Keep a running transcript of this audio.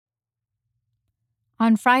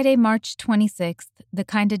On Friday, March 26th, the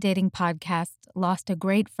Kinda Dating podcast lost a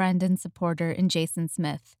great friend and supporter in Jason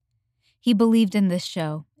Smith. He believed in this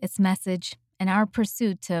show, its message, and our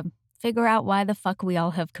pursuit to figure out why the fuck we all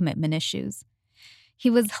have commitment issues. He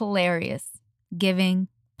was hilarious, giving,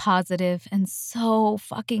 positive, and so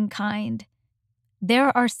fucking kind.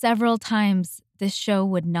 There are several times this show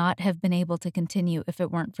would not have been able to continue if it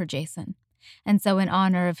weren't for Jason. And so in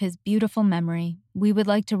honor of his beautiful memory, we would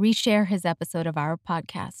like to reshare his episode of our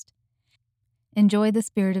podcast. Enjoy the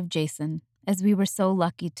spirit of Jason, as we were so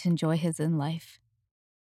lucky to enjoy his in life.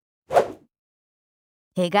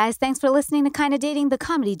 Hey guys, thanks for listening to Kinda Dating, the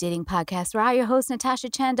comedy dating podcast, where I, your host, Natasha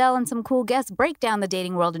Chandel, and some cool guests break down the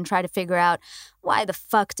dating world and try to figure out why the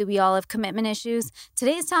fuck do we all have commitment issues.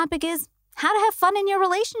 Today's topic is how to have fun in your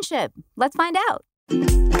relationship. Let's find out.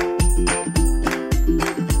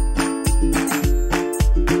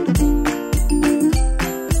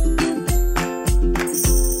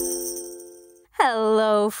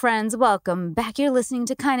 Hello, friends. Welcome back. You're listening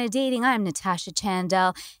to Kinda Dating. I'm Natasha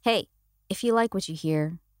Chandel. Hey, if you like what you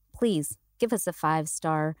hear, please give us a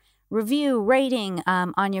 5-star review rating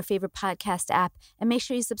on your favorite podcast app, and make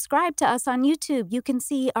sure you subscribe to us on YouTube. You can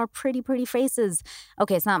see our pretty faces.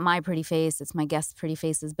 Okay, it's not my pretty face, it's my guest's pretty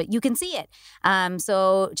faces, but you can see it.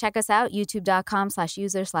 So check us out,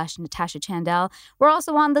 youtube.com/user/Natasha Chandel. We're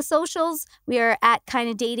also on the socials. We are at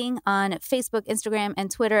Kinda Dating on Facebook, Instagram, and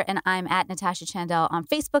Twitter, and I'm at Natasha Chandel on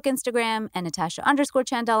Facebook, Instagram, and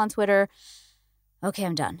Natasha_Chandel on Twitter. Okay,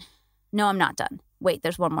 I'm done. No, I'm not done. Wait,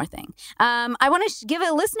 there's one more thing. I want to give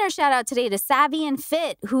a listener shout out today to Savvy and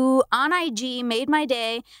Fit, who on IG made my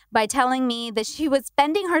day by telling me that she was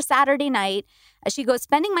spending her Saturday night. She goes,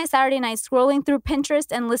 spending my Saturday night scrolling through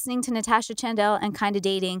Pinterest and listening to Natasha Chandel and Kinda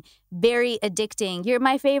Dating. Very addicting. You're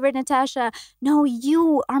my favorite, Natasha. No,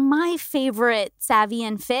 you are my favorite, Savvy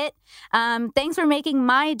and Fit. Thanks for making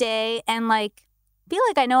my day, and feel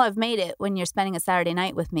like I know I've made it when you're spending a Saturday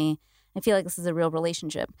night with me. I feel like this is a real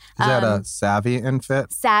relationship. Is that a Savvy and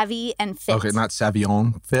Fit? Savvy and Fit. Okay, not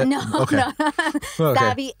Savion Fit? No, okay. no. Okay.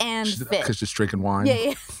 Savvy and Fit. Because just drinking wine?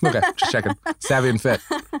 Yeah. Okay, just checking. Savvy and Fit.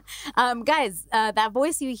 Guys, that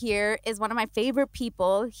voice you hear is one of my favorite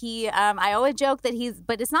people. I always joke that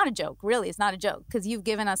but it's not a joke. Really, it's not a joke, because you've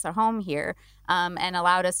given us a home here and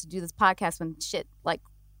allowed us to do this podcast when shit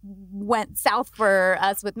went south for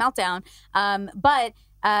us with Meltdown. But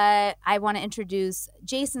I want to introduce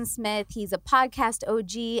Jason Smith. He's a podcast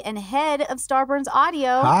OG and head of Starburns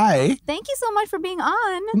Audio. Hi. Thank you so much for being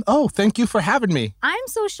on. Oh, thank you for having me. I'm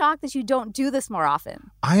so shocked that you don't do this more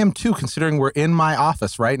often. I am too, considering we're in my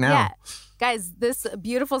office right now. Yeah. Guys, this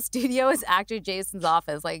beautiful studio is actually Jason's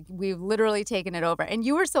office. We've literally taken it over. And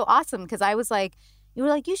you were so awesome, because I was like, you were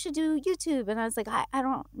like, you should do YouTube. And I was like, I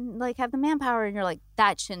don't have the manpower. And you're like,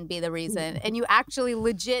 that shouldn't be the reason. And you actually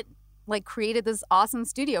legit created this awesome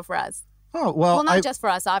studio for us. Oh, well. Not just for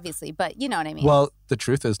us, obviously, but you know what I mean. Well, the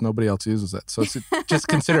truth is nobody else uses it. So just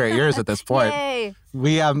consider it yours at this point. Yay.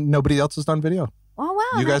 Nobody else has done video. Oh,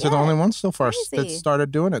 wow. You guys are the only ones so far that Crazy.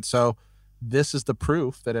 started doing it. So this is the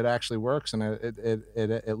proof that it actually works, and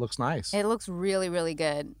it looks nice. It looks really, really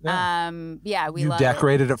good. Yeah. We you love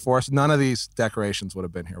decorated it for us. None of these decorations would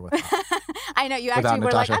have been here without. I know, you actually were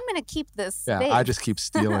Natasha. like, I'm going to keep this Yeah, space. I just keep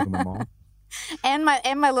stealing them all. and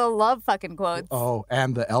my little love fucking quotes. Oh,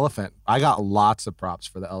 and the elephant. I got lots of props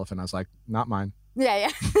for the elephant. I was like, not mine. Yeah.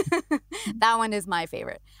 That one is my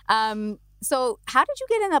favorite. So how did you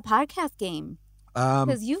get in the podcast game?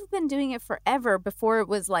 Because you've been doing it forever. Before it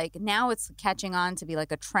was now it's catching on to be a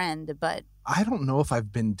trend, but I don't know if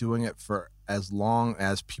I've been doing it for as long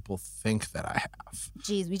as people think that I have.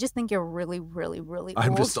 Geez, we just think you're really, really, really old.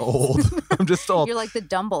 I'm just old. I'm just old. You're like the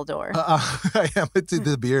Dumbledore. I am. It's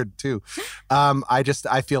the beard too.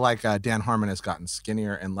 I feel like Dan Harmon has gotten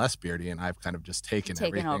skinnier and less beardy, and I've kind of just taken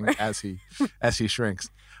everything over. as he shrinks.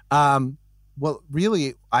 Well,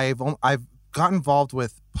 really, I've got involved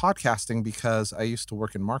with podcasting because I used to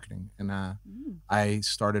work in marketing, and I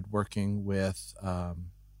started working with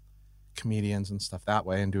comedians and stuff that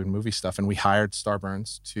way, and doing movie stuff. And we hired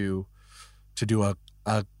Starburns to do a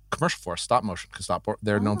commercial for us, stop motion, because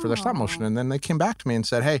they're known for their stop motion. And then they came back to me and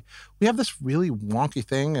said, "Hey, we have this really wonky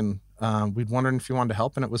thing, and we'd wondered if you wanted to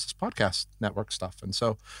help." And it was this podcast network stuff. And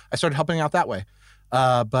so I started helping out that way.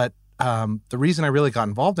 But the reason I really got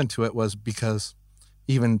involved into it was because,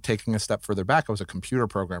 even taking a step further back, I was a computer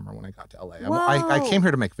programmer when I got to LA. I came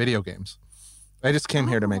here to make video games. I just came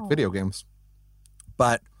here to make video games.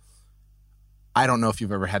 But I don't know if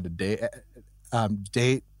you've ever had to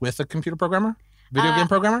date with a computer programmer, video game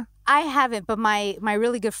programmer. I haven't, but my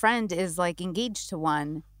really good friend is engaged to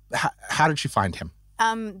one. How did you find him?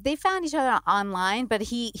 they found each other online, but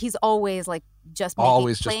he's always like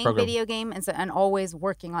playing video game and always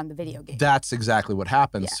working on the video game. That's exactly what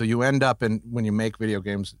happens. Yeah. So you end up when you make video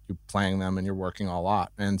games, you're playing them and you're working a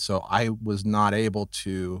lot. And so I was not able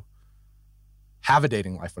to have a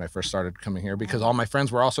dating life when I first started coming here because all my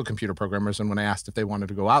friends were also computer programmers. And when I asked if they wanted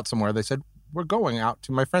to go out somewhere, they said, we're going out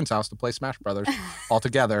to my friend's house to play Smash Brothers all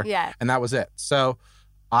together. Yeah. And that was it. So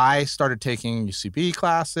I started taking UCB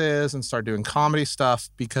classes and started doing comedy stuff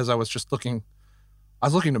because I was looking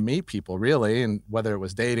to meet people really, and whether it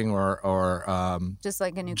was dating or just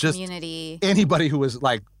like a new community. Anybody who was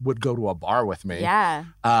like would go to a bar with me. Yeah.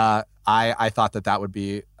 I thought that would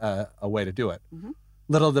be a way to do it. Mm-hmm.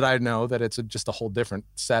 Little did I know that it's just a whole different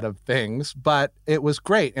set of things, but it was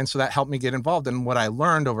great. And so that helped me get involved. And what I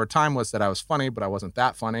learned over time was that I was funny, but I wasn't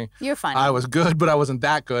that funny. You're funny. I was good, but I wasn't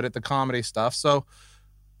that good at the comedy stuff.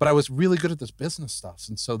 But I was really good at this business stuff.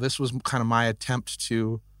 And so this was kind of my attempt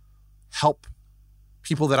to help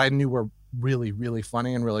people that I knew were really, really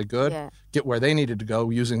funny and really good get where they needed to go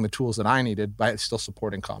using the tools that I needed by still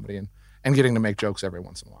supporting comedy and getting to make jokes every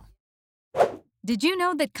once in a while. Did you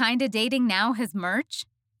know that Kinda Dating now has merch?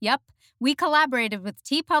 Yep, we collaborated with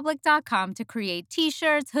tpublic.com to create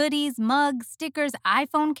t-shirts, hoodies, mugs, stickers,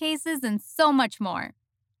 iPhone cases, and so much more.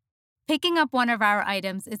 Picking up one of our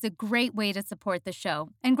items is a great way to support the show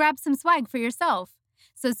and grab some swag for yourself.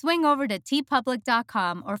 So swing over to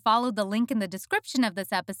tpublic.com or follow the link in the description of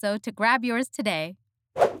this episode to grab yours today.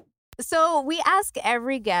 So we ask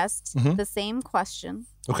every guest the same question.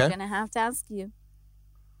 Okay. I'm going to have to ask you.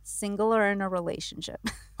 Single or in a relationship?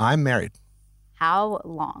 I'm married. How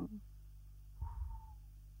long?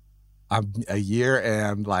 I'm a year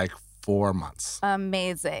and 4 months.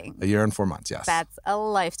 Amazing. A year and 4 months, yes. That's a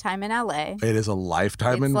lifetime in LA. It is a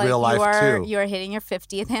lifetime in like real life, too. You're hitting your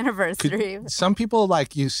 50th anniversary. Some people,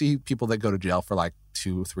 you see people that go to jail for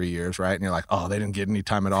 2-3 years, right? And you're like, oh, they didn't get any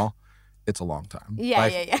time at all. It's a long time. Yeah.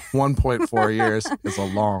 1.4 years is a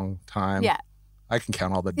long time. Yeah. I can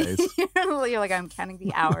count all the days. You're like, I'm counting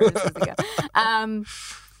the hours as we go.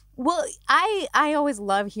 Well, I always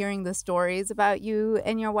love hearing the stories about you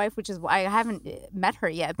and your wife, which is why I haven't met her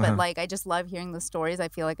yet, but I just love hearing the stories. I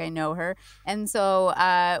feel like I know her. And so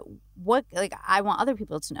I want other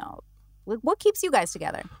people to know, what keeps you guys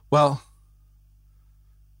together? Well,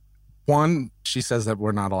 one, she says that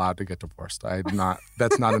we're not allowed to get divorced.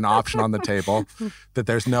 That's not an option on the table, that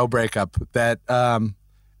there's no breakup, that,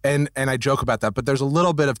 and I joke about that, but there's a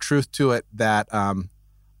little bit of truth to it that,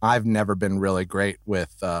 I've never been really great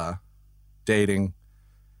with dating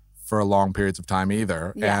for long periods of time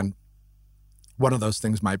either. Yeah. And one of those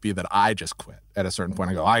things might be that I just quit at a certain point.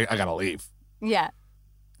 I go, I got to leave. Yeah.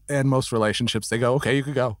 And most relationships, they go, okay, you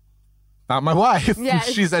could go. Not my wife. Yeah.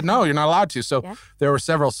 She said, no, you're not allowed to. So there were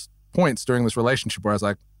several points during this relationship where I was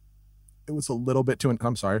like, it was a little bit too,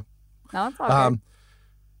 I'm sorry. No, it's all good.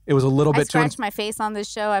 It was a little bit too. I scratch my face on this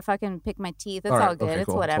show. I fucking pick my teeth. It's all good. Okay,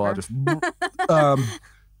 cool. It's whatever. So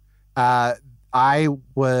I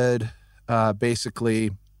would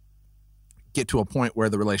basically get to a point where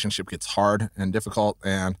the relationship gets hard and difficult,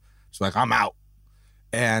 and she's like, I'm out.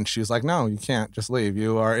 And she was like, no, you can't just leave.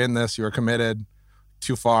 You are in this. You are committed.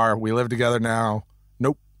 Too far. We live together now.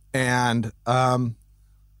 Nope. And were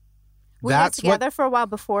you guys together for a while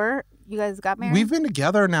before you guys got married? We've been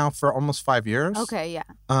together now for almost 5 years. Okay, yeah.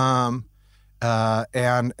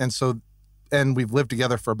 And we've lived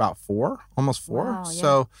together for about almost 4. Wow, yeah.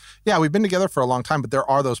 So, yeah, we've been together for a long time, but there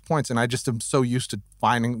are those points. And I just am so used to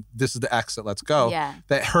finding this is the exit, let's go. Yeah.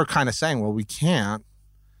 That her kind of saying, well, we can't.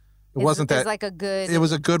 It was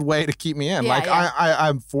a good way to keep me in. Yeah,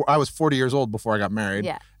 I was 40 years old before I got married.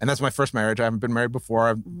 Yeah. And that's my first marriage. I haven't been married before.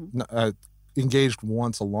 I've engaged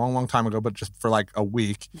once a long, long time ago, but just for a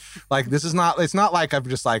week. It's not like I've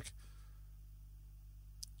just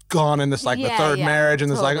gone in this the third marriage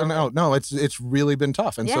and totally. No, it's really been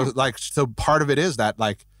tough. And so part of it is that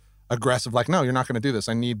aggressive, no, you're not going to do this.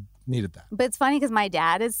 I needed that. But it's funny because my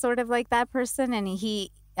dad is sort of like that person, and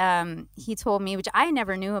he told me, which I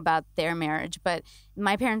never knew about their marriage, but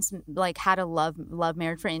my parents had a love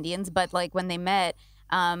marriage for Indians, but when they met,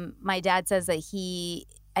 my dad says that he,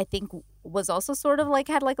 I think, was also sort of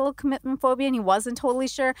had a little commitment phobia, and he wasn't totally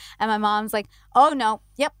sure, and my mom's like, oh no,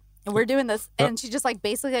 yep, we're doing this. And she just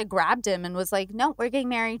basically grabbed him and was like, no, we're getting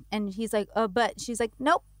married. And he's like, oh, but she's like,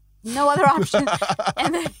 nope, no other option.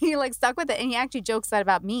 And then he stuck with it. And he actually jokes that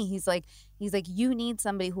about me. He's like, you need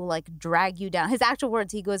somebody who drag you down. His actual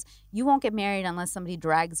words, he goes, you won't get married unless somebody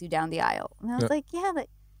drags you down the aisle. And I was like, yeah, but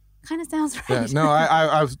kind of sounds right. Yeah, no,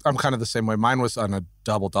 I'm kind of the same way. Mine was on a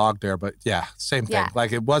double dog dare, but yeah, same thing. Yeah.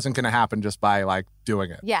 Like it wasn't going to happen just by like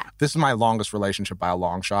doing it. Yeah. This is my longest relationship by a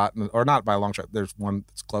long shot, or not by a long shot. There's one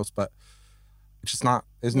that's close, but it's just not.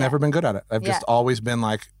 It's never been good at it. I've just always been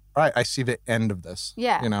like, all right, I see the end of this.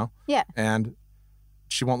 Yeah. You know. Yeah. And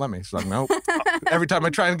she won't let me. She's like, no. Every time I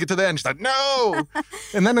try and get to the end, she's like, no.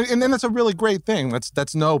 And then that's a really great thing.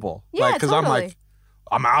 That's noble. Yeah, like, because I'm totally. like,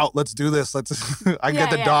 I'm out. Let's do this. I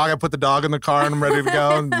get the dog. I put the dog in the car and I'm ready to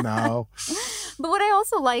go. No. But what I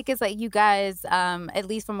also like is like you guys, at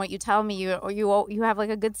least from what you tell me, you have like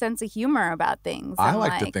a good sense of humor about things. I and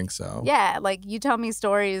like to think so. Yeah, like you tell me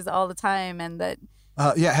stories all the time, and that.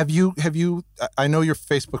 Yeah. Have you? I know you're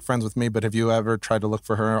Facebook friends with me, but have you ever tried to look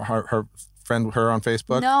for her on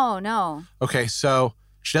Facebook? No. Okay, so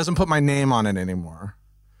she doesn't put my name on it anymore,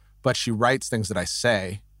 but she writes things that I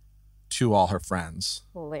say to all her friends.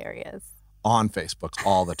 Hilarious. On Facebook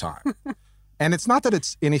all the time. And it's not that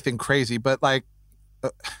it's anything crazy, but like,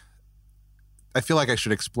 I feel like I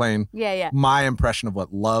should explain my impression of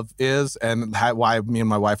what love is and why me and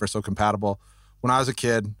my wife are so compatible. When I was a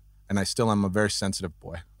kid, and I still am a very sensitive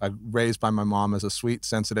boy. I raised by my mom as a sweet,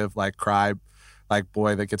 sensitive, like cry, like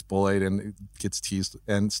boy that gets bullied and gets teased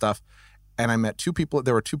and stuff. And I met two people.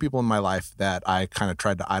 There were two people in my life that I kind of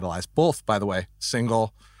tried to idolize. Both, by the way,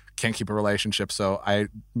 single, can't keep a relationship. So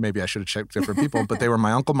maybe I should have checked different people, but they were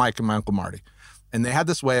my Uncle Mike and my Uncle Marty. And they had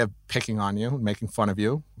this way of picking on you, making fun of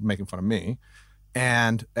you, making fun of me,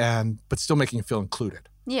 but still making you feel included.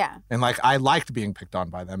 Yeah. And like I liked being picked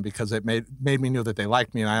on by them because it made me know that they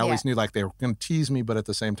liked me, and I always knew like they were going to tease me, but at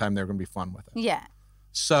the same time they were going to be fun with it. Yeah.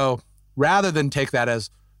 So rather than take that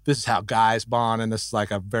as this is how guys bond and this is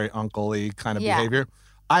like a very uncle-y kind of behavior,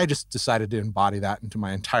 I just decided to embody that into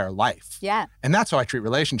my entire life. Yeah. And that's how I treat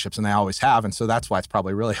relationships, and I always have. And so that's why it's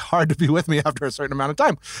probably really hard to be with me after a certain amount of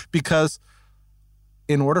time, because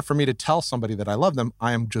in order for me to tell somebody that I love them,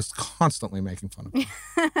 I am just constantly making fun of them.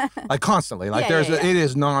 Like constantly. Like it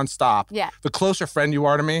is nonstop. Yeah. The closer friend you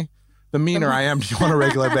are to me, the meaner I am to you on a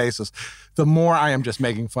regular basis. The more I am just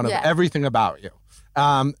making fun of everything about you.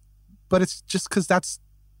 But it's just because that's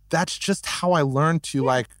just how I learned to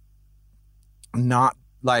like not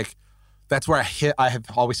like, that's where I have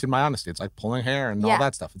always hid my honesty. It's like pulling hair and all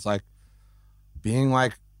that stuff. It's like being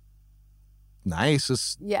like nice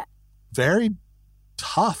is very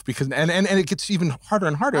tough because and it gets even harder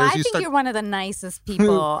and harder. Well, as I you think start... you're one of the nicest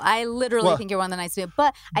people. I literally think you're one of the nicest people.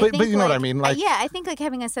 But I think you know what I mean? Like, I think like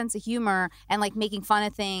having a sense of humor and like making fun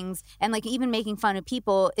of things and like even making fun of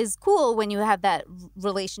people is cool when you have that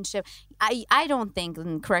relationship. I don't think,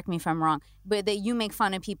 and correct me if I'm wrong, but that you make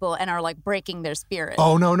fun of people and are like breaking their spirit.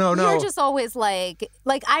 Oh, no. You're just always like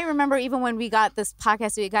I remember even when we got this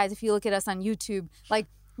podcast with you guys, if you look at us on YouTube, like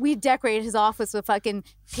we decorated his office with fucking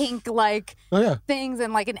pink like things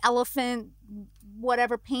and like an elephant,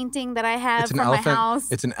 whatever painting that I have from my house.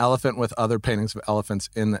 It's an elephant with other paintings of elephants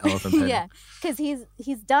in the elephant painting. Yeah, because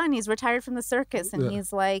he's done. He's retired from the circus, and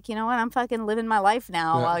he's like, you know what? I'm fucking living my life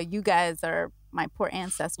now while you guys are my poor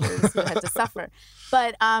ancestors who had to suffer.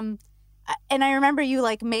 But and I remember you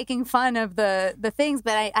like making fun of the things,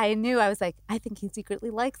 but I knew, I was like, I think he secretly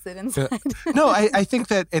likes it inside. No, I think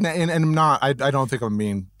that, and I'm not, I don't think I'm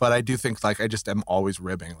mean, but I do think like I just am always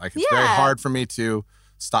ribbing. Like it's very hard for me to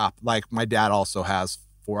stop. Like my dad also has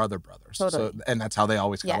 4 other brothers. Totally. So, and that's how they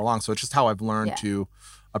always got along. So it's just how I've learned to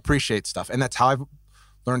appreciate stuff. And that's how I've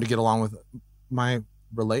learned to get along with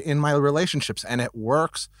in my relationships. And it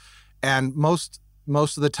works. And most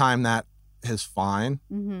of the time that is fine.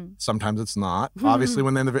 Mm-hmm. Sometimes it's not. Mm-hmm. Obviously,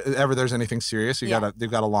 when ever there's anything serious, you've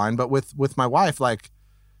got a line. But with my wife, like,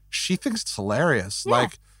 she thinks it's hilarious. Yeah.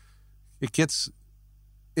 Like,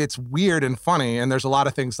 it's weird and funny. And there's a lot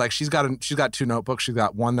of things. Like, she's got 2 notebooks. She's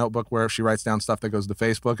got one notebook where she writes down stuff that goes to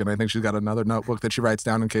Facebook, and I think she's got another notebook that she writes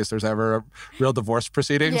down in case there's ever a real divorce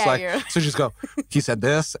proceedings. Yeah, so she's go, he said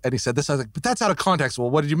this and he said this. I was like, but that's out of context. Well,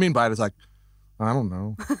 what did you mean by it? It's like, I don't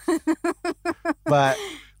know.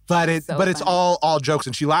 But it's all jokes,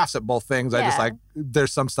 and she laughs at both things. I just like,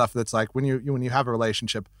 there's some stuff that's like when you have a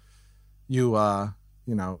relationship, you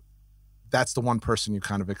know, that's the one person you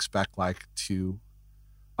kind of expect like to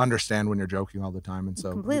understand when you're joking all the time, and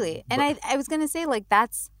so completely. And I was gonna say like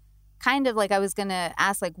that's kind of like I was gonna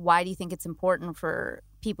ask like why do you think it's important for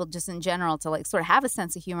people just in general to like sort of have a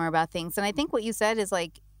sense of humor about things? And I think what you said is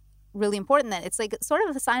like really important, that it's like sort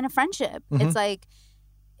of a sign of friendship. Mm-hmm.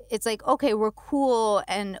 It's like, okay, we're cool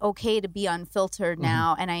and okay to be unfiltered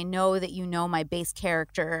now. Mm-hmm. And I know that you know my base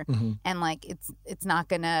character, and like, it's not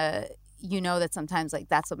gonna, you know, that sometimes like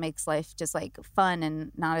that's what makes life just like fun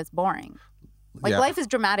and not as boring. Like life is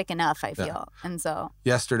dramatic enough, I feel. And so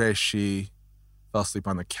yesterday she fell asleep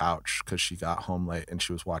on the couch because she got home late and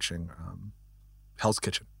she was watching Hell's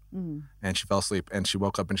Kitchen. And she fell asleep and she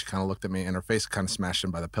woke up and she kind of looked at me and her face kind of smashed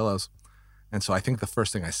in by the pillows. And so I think the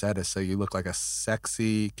first thing I said is, so you look like a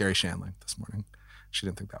sexy Gary Shandling this morning. She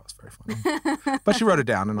didn't think that was very funny. But she wrote it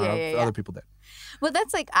down and other people did. Well,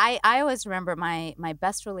 that's like, I always remember my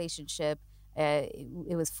best relationship.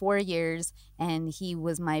 It was 4 years and he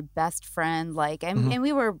was my best friend. Like, and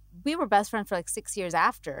we were best friends for like 6 years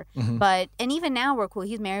after. But, and even now we're cool.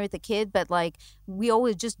 He's married with a kid, but like we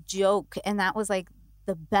always just joke. And that was like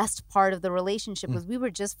the best part of the relationship was we were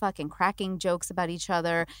just fucking cracking jokes about each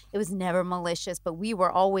other. It was never malicious, but we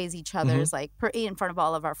were always each other's like in front of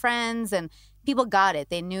all of our friends, and people got it.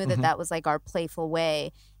 They knew that that was like our playful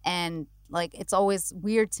way. And like, it's always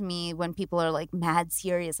weird to me when people are like mad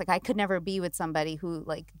serious. Like I could never be with somebody who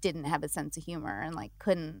like didn't have a sense of humor and like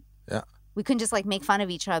couldn't. Yeah. We couldn't just like make fun of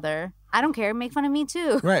each other. I don't care. Make fun of me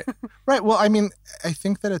too. Right. Well, I mean, I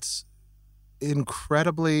think that it's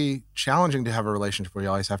incredibly challenging to have a relationship where you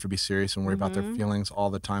always have to be serious and worry about their feelings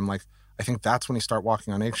all the time. Like, I think that's when you start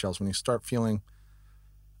walking on eggshells, when you start feeling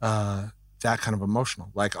that kind of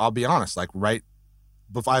emotional. Like, I'll be honest, like I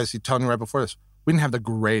was telling you right before this, we didn't have the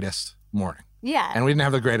greatest morning. Yeah. And we didn't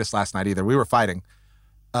have the greatest last night either. We were fighting.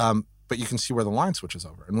 But you can see where the line switches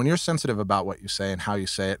over. And when you're sensitive about what you say and how you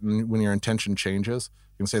say it, and when your intention changes,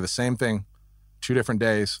 you can say the same thing 2 different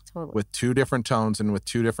days with 2 different tones and with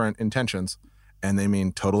 2 different intentions, and they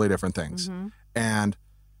mean totally different things. And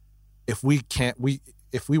if we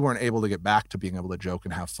weren't able to get back to being able to joke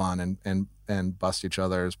and have fun and bust each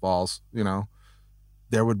other's balls, you know,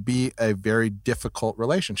 there would be a very difficult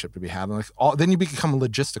relationship to be having. Like then you become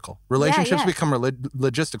logistical. Relationships become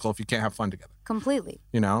logistical if you can't have fun together. Completely.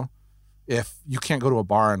 You know, if you can't go to a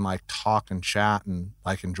bar and like talk and chat and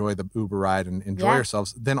like enjoy the Uber ride and enjoy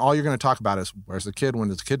yourselves, then all you're going to talk about is where's the kid? When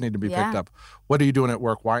does the kid need to be picked up? What are you doing at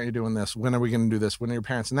work? Why aren't you doing this? When are we going to do this? When are your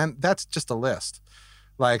parents? And then that's just a list.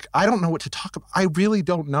 Like, I don't know what to talk about. I really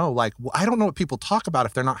don't know. Like, I don't know what people talk about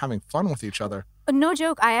if they're not having fun with each other. No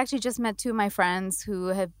joke. I actually just met 2 of my friends who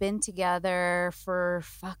have been together for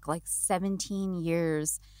like 17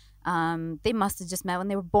 years. They must have just met when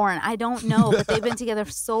they were born. I don't know, but they've been together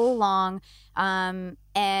for so long.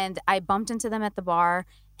 And I bumped into them at the bar,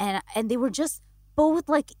 and they were just both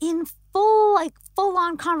like in full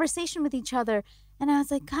on conversation with each other. And I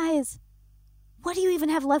was like, guys, what do you even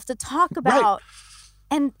have left to talk about?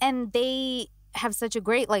 Right. And they have such a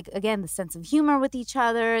great, like, again, the sense of humor with each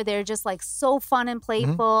other. They're just like so fun and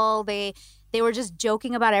playful. They were just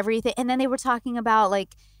joking about everything. And then they were talking about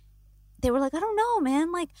like, they were like, I don't know,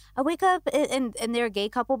 man. Like, I wake up and they're a gay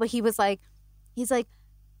couple, but he's like,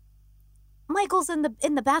 Michael's in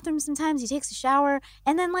the bathroom sometimes. He takes a shower,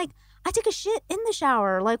 and then like I take a shit in the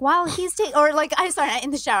shower, like while he's not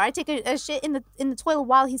in the shower. I take a shit in the toilet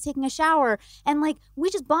while he's taking a shower, and like we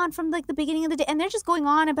just bond from like the beginning of the day. And they're just going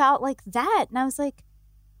on about like that, and I was like,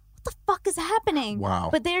 what the fuck is happening? Wow.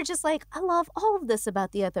 But they're just like, I love all of this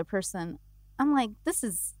about the other person. I'm like, this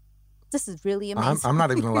is really amazing. I'm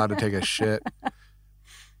not even allowed to take a shit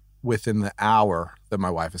within the hour that my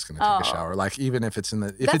wife is going to take a shower. Like, even if it's in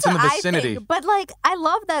the vicinity. But like, I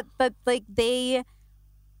love that. But like, they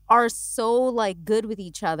are so like good with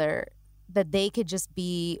each other that they could just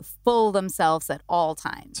be full themselves at all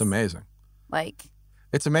times. It's amazing. Like,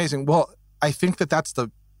 it's amazing. Well, I think that's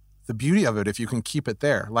the beauty of it. If you can keep it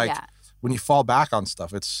there, like when you fall back on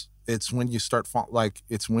stuff, it's when you start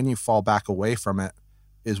it's when you fall back away from it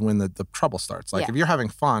is when the trouble starts. Like if you're having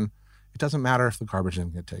fun, it doesn't matter if the garbage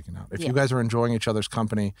didn't get taken out. If you guys are enjoying each other's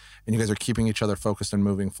company and you guys are keeping each other focused and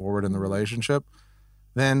moving forward in the relationship,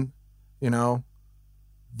 then, you know,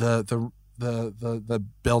 the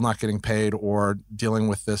bill not getting paid or dealing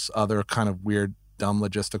with this other kind of weird, dumb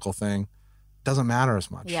logistical thing doesn't matter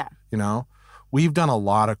as much. Yeah. You know, we've done a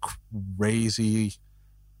lot of crazy,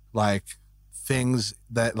 like, things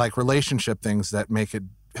that, like, relationship things that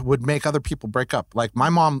would make other people break up. Like, my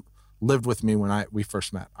mom lived with me when we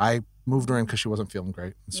first met. I moved her in because she wasn't feeling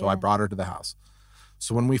great, and so I brought her to the house.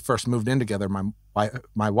 So when we first moved in together,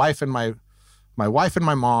 my wife and my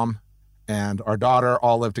mom and our daughter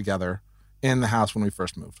all lived together in the house when we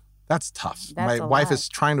first moved. That's tough. My wife is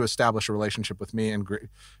trying to establish a relationship with me, and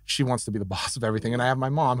she wants to be the boss of everything. And I have my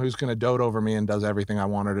mom who's going to dote over me and does everything I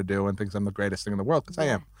want her to do and thinks I'm the greatest thing in the world, because I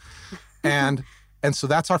am. And so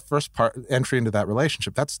that's our first entry into that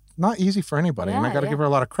relationship. That's not easy for anybody. And I got to give her a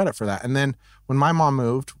lot of credit for that. And then when my mom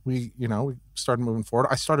moved, we started moving forward.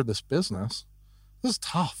 I started this business. This is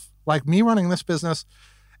tough. Like, me running this business,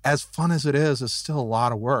 as fun as it is still a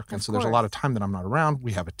lot of work. And so there's a lot of time that I'm not around.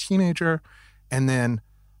 We have a teenager, And then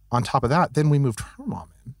on top of that, then we moved her mom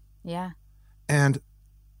in. Yeah. And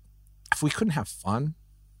if we couldn't have fun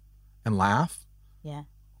and laugh, Yeah.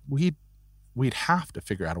 we'd have to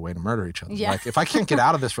figure out a way to murder each other. Yeah. Like, if I can't get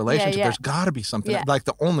out of this relationship, yeah. there's got to be something. Yeah. Like,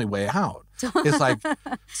 the only way out is like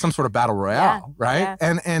some sort of battle royale, right?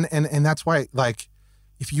 Yeah. And that's why, like,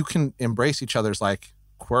 if you can embrace each other's like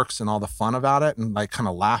quirks and all the fun about it, and like kind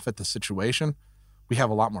of laugh at the situation, we have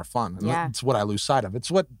a lot more fun. And Yeah. it's what I lose sight of.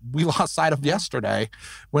 It's what we lost sight of yesterday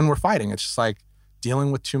when we're fighting. It's just like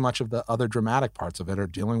dealing with too much of the other dramatic parts of it, or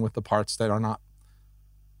dealing with the parts that are not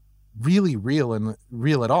really real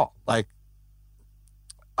at all. Like,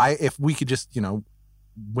 if we could just,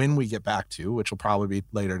 when we get back to, which will probably be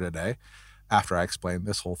later today, after I explain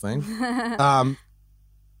this whole thing,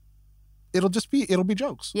 it'll be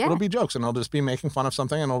jokes. Yeah. It'll be jokes, and I'll just be making fun of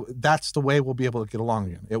something, and that's the way we'll be able to get along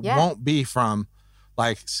again. It won't be from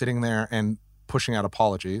like sitting there and pushing out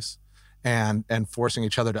apologies and forcing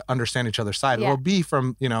each other to understand each other's side. Yeah. It'll be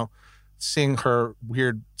from, seeing her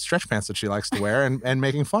weird stretch pants that she likes to wear and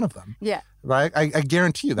making fun of them. Yeah. Right? I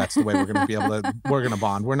guarantee you that's the way we're going to be able to, we're going to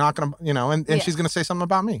bond. We're not going to, and she's going to say something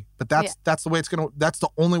about me. But that's the way that's the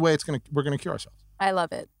only way we're going to cure ourselves. I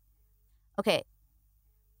love it. Okay.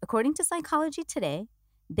 According to Psychology Today,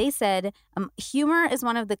 they said humor is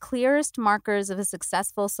one of the clearest markers of a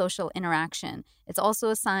successful social interaction. It's also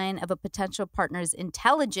a sign of a potential partner's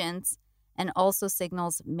intelligence and also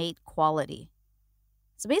signals mate quality.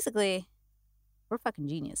 So basically, we're fucking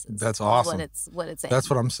geniuses. That's awesome. What it's saying. That's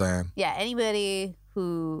what I'm saying. Yeah, anybody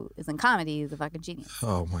who is in comedy is a fucking genius.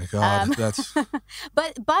 Oh my God, that's.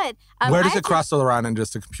 But where does it cross the line in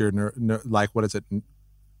just a pure like, what is it,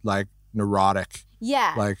 like neurotic?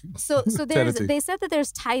 Yeah. Like, so tendency. they said that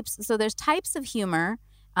there's types. So there's types of humor,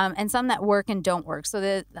 and some that work and don't work.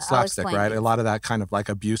 So slapstick, right? these. A lot of that kind of like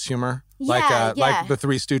abuse humor. Yeah, Like the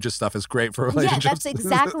Three Stooges stuff is great for relationships. Yeah, that's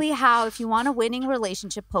exactly how, if you want a winning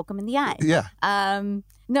relationship, poke them in the eye. Yeah.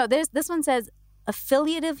 No, this one says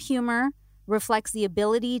affiliative humor reflects the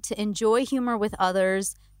ability to enjoy humor with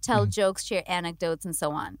others, tell jokes, share anecdotes, and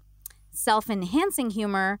so on. Self-enhancing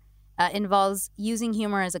humor involves using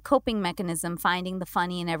humor as a coping mechanism, finding the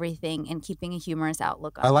funny in everything, and keeping a humorous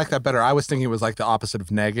outlook on I like life. that better. I was thinking it was like the opposite of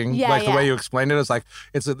negging. Yeah, like the yeah. way you explained it is like,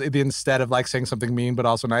 it's instead of like saying something mean but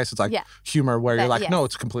also nice, it's like humor where you're like, no,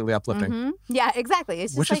 it's completely uplifting. Mm-hmm. Yeah, exactly.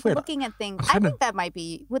 It's just Which is like weird. looking at things. I think that might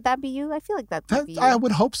be, would that be you? I feel like that might be you. I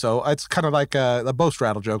would hope so. It's kind of like a boast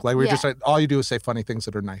rattle joke. Like, we're just like, all you do is say funny things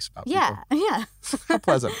that are nice about people. Yeah. How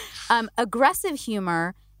pleasant. Aggressive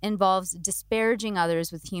humor involves disparaging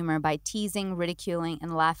others with humor by teasing, ridiculing,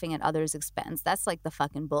 and laughing at others' expense. That's like the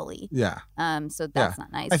fucking bully. Yeah. So that's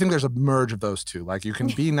not nice. I think there's a merge of those two. Like, you can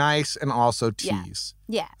be nice and also tease.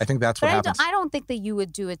 Yeah. I think that's what happens. I don't think that you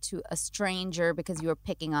would do it to a stranger because you were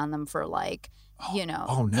picking on them for like,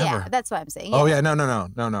 Oh, never. Yeah, that's what I'm saying. Oh, yeah. No.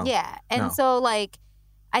 Yeah. And No. so like,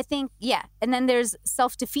 I think, and then there's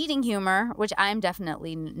self-defeating humor, which I'm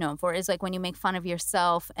definitely known for, is like when you make fun of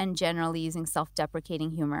yourself and generally using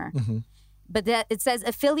self-deprecating humor. Mm-hmm. But it says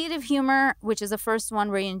affiliative humor, which is the first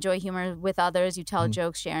one where you enjoy humor with others, you tell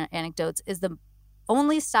jokes, share anecdotes, is the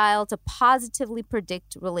only style to positively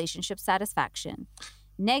predict relationship satisfaction.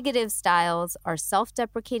 Negative styles are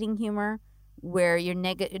self-deprecating humor, where you're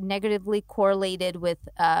negatively correlated with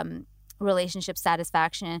relationship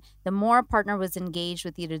satisfaction. The more a partner was engaged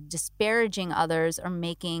with either disparaging others or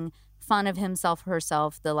making fun of himself or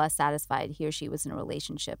herself, the less satisfied he or she was in a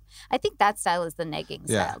relationship. I think that style is the negging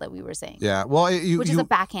style that we were saying. Yeah. Well, which is a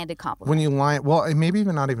backhanded compliment. When you lie, well, maybe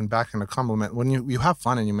even not even backhand a compliment. When you have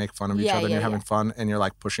fun and you make fun of each other and you're having fun and you're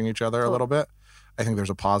like pushing each other a little bit, I think there's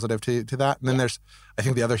a positive to that. And then there's, I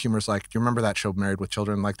think the other humor is like, do you remember that show Married with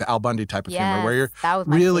Children? Like the Al Bundy type of humor where you're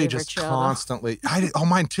really just constantly,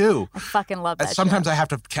 mine too. I fucking love that Sometimes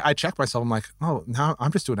show. I check myself. I'm like, oh, now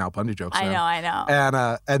I'm just doing Al Bundy jokes now. I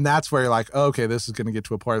know. And that's where you're like, okay, this is going to get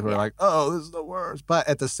to a point where you're like, oh, this is the worst. But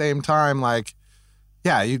at the same time, like,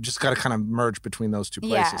 yeah, you just got to kind of merge between those two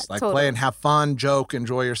places. Like play and have fun, joke,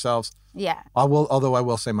 enjoy yourselves. Yeah. Although I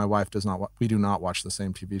will say my wife does not. We do not watch the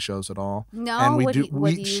same TV shows at all. No.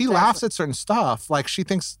 And she laughs at certain stuff. Like she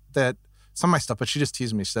thinks that some of my stuff, but she just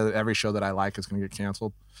teases me. She said that every show that I like is going to get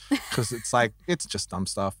canceled because it's like it's just dumb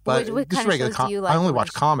stuff. But what just kind regular. of shows do you like I only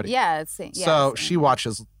watch comedy. Yeah. So she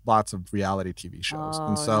watches lots of reality TV shows,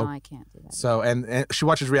 and so no, I can't do that. So and she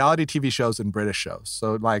watches reality TV shows and British shows.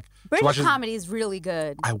 So like British comedy is really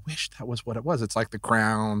good. I wish that was what it was. It's like The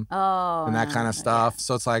Crown and that kind of Yeah. stuff.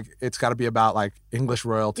 So it's like it's got to be about like English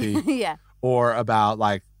royalty, yeah. or about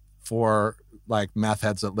like four like meth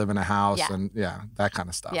heads that live in a house and that kind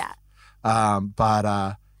of stuff. Yeah.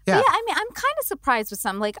 Yeah. Yeah, I mean, I'm kind of surprised with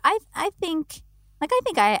some. Like I think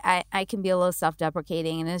I can be a little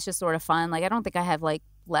self-deprecating, and it's just sort of fun. Like I don't think I have like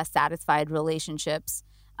less satisfied relationships.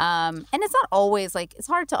 And it's not always like, it's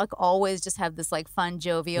hard to like always just have this like fun,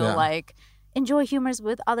 jovial, like enjoy humors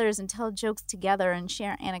with others and tell jokes together and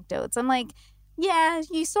share anecdotes. I'm like, yeah,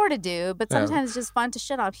 you sort of do, but sometimes it's just fun to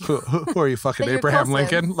shit on people. Who are you, fucking Abraham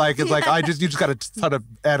Lincoln? Like, it's like, you just got a ton of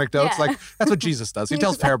anecdotes. Like, that's what Jesus does. He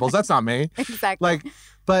tells parables. That's not me. Exactly. Like,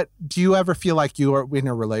 but do you ever feel like you are in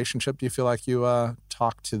a relationship? Do you feel like you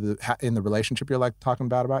talk to in the relationship you're like talking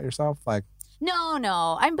bad about yourself? Like, no.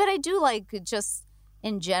 But I do like just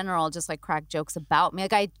in general, just like crack jokes about me.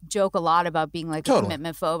 Like I joke a lot about being like a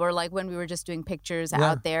commitment phobe, or like when we were just doing pictures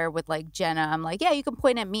out there with like Jenna, I'm like, yeah, you can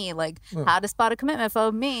point at me, like how to spot a commitment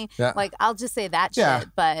phobe, me. Yeah. Like I'll just say that shit.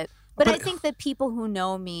 But I think that people who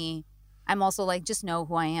know me, I'm also like, just know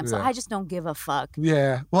who I am. So I just don't give a fuck.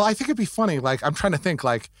 Yeah. Well, I think it'd be funny. Like I'm trying to think,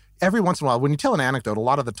 like every once in a while when you tell an anecdote, a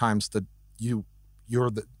lot of the times that you're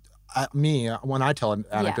the me, when I tell an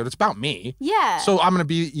anecdote, it's about me. Yeah. So I'm going to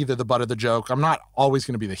be either the butt of the joke. I'm not always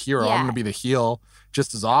going to be the hero. I'm going to be the heel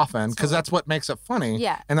just as often because that's what makes it funny.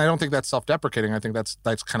 Yeah. And I don't think that's self-deprecating. I think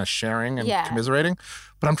that's kind of sharing and commiserating.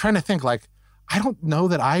 But I'm trying to think, like, I don't know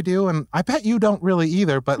that I do, and I bet you don't really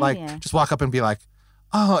either. But like, just walk up and be like,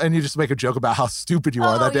 oh, and you just make a joke about how stupid you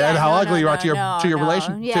are that day and how ugly you are to your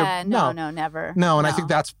relationship. Yeah, never. No, and I think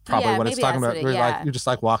that's probably what it's talking about. Like, you're just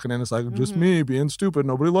like walking in, it's like, just me being stupid,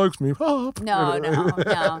 nobody likes me. Oh.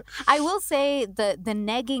 No. I will say the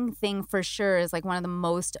negging thing for sure is like one of the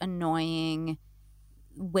most annoying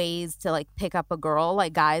ways to like pick up a girl.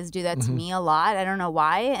 Like guys do that to me a lot. I don't know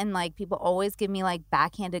why. And like people always give me like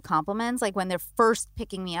backhanded compliments like when they're first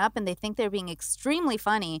picking me up and they think they're being extremely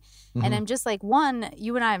funny. And I'm just like, one,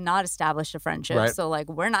 you and I have not established a friendship. So like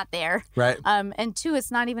we're not there. Right. And two,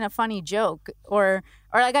 it's not even a funny joke or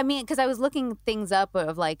like, I mean, because I was looking things up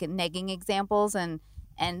of like negging examples and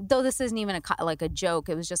though this isn't even like a joke,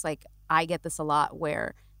 it was just like, I get this a lot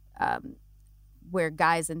where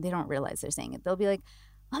guys, and they don't realize they're saying it, they'll be like,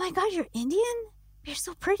 oh my God, you're Indian? You're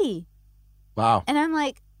so pretty. Wow. And I'm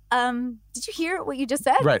like, did you hear what you just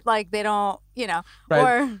said? Right. Like they don't, right.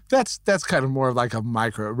 Or that's kind of more of like a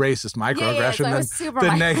racist microaggression than super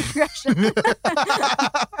microaggression.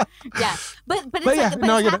 But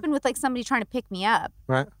it's happened with like somebody trying to pick me up.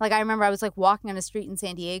 Right. Like I remember I was like walking on a street in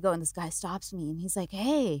San Diego and this guy stops me and he's like,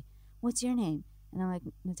 hey, what's your name? And I'm like,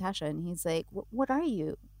 Natasha. And he's like, what are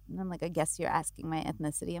you? And I'm like, I guess you're asking my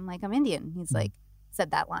ethnicity. I'm like, I'm Indian. He's like,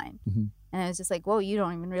 said that line. And I was just like, whoa, you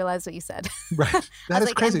don't even realize what you said. Right. That is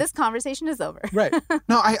like, crazy. And this conversation is over. Right.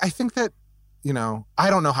 No, I think that, I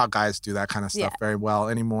don't know how guys do that kind of stuff very well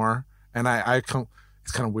anymore. And I come,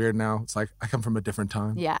 it's kind of weird now. It's like, I come from a different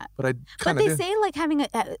time. Yeah. But they say like having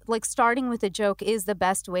like starting with a joke is the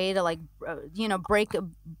best way to like, break,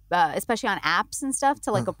 especially on apps and stuff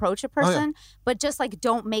to like approach a person. But just like,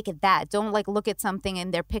 don't make it that. Don't like look at something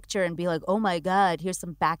in their picture and be like, oh my God, here's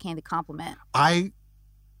some backhanded compliment. I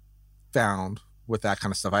found with that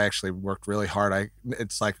kind of stuff, I actually worked really hard.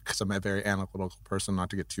 It's like, because I'm a very analytical person, not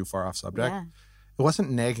to get too far off subject. Yeah. It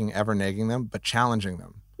wasn't ever nagging them, but challenging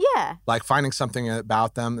them. Yeah. Like finding something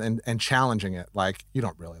about them and challenging it. Like, you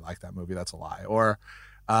don't really like that movie. That's a lie. Or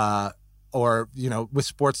with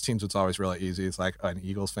sports teams, it's always really easy. It's like an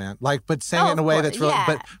Eagles fan. Like, but saying it in a way that's really,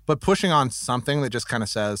 but pushing on something that just kind of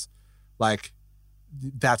says, like,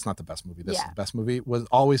 that's not the best movie. This is the best movie was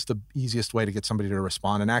always the easiest way to get somebody to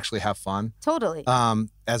respond and actually have fun. Totally.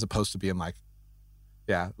 As opposed to being like,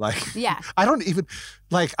 I don't even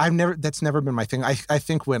like, that's never been my thing. I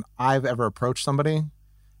think when I've ever approached somebody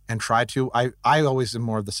and tried to, I always am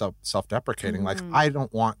more of the self-deprecating. Like, I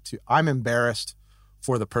don't want to, I'm embarrassed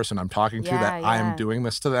for the person I'm talking to that I am doing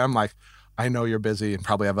this to them. Like, I know you're busy and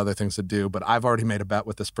probably have other things to do, but I've already made a bet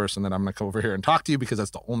with this person that I'm going to come over here and talk to you because that's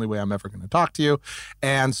the only way I'm ever going to talk to you.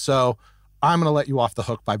 And so I'm going to let you off the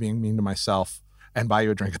hook by being mean to myself and buy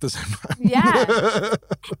you a drink at the same time. Yeah.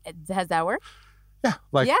 Has that worked?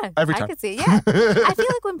 Yeah. Every time. I could see. Yeah. I feel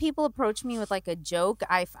like when people approach me with like a joke,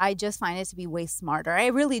 I just find it to be way smarter. I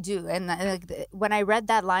really do. And when I read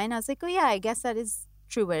that line, I was like, oh yeah, I guess that is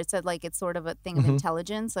true, where it said like it's sort of a thing of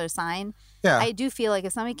intelligence or a sign. Yeah. I do feel like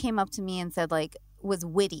if somebody came up to me and said like was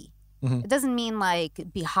witty, it doesn't mean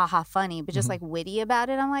like be haha funny, but just like witty about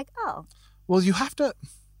it, I'm like, oh. Well, you have to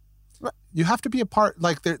be a part,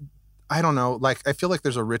 like there, I don't know, like I feel like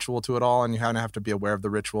there's a ritual to it all and you kind of have to be aware of the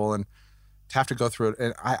ritual and to have to go through it.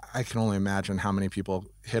 And I can only imagine how many people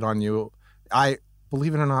hit on you.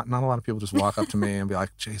 Believe it or not a lot of people just walk up to me and be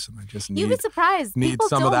like, Jason, I just need. You'd be surprised. People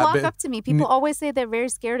don't walk up to me. People always say they're very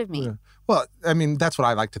scared of me. Yeah. Well, I mean, that's what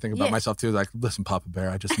I like to think about myself too. Like, listen, Papa Bear,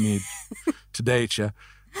 I just need to date you.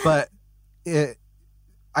 But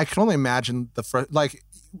I can only imagine I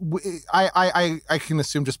can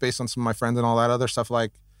assume just based on some of my friends and all that other stuff,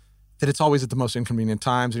 like that it's always at the most inconvenient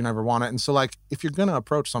times. You never want it. And so like, if you're going to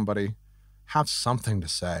approach somebody, have something to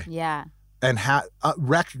say. Yeah. And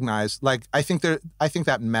recognize, like, I think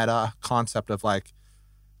that meta concept of like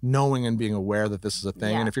knowing and being aware that this is a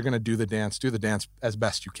thing. Yeah. And if you're going to do the dance as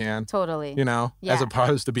best you can. Totally. You know, Yeah. as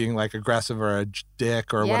opposed to being like aggressive or a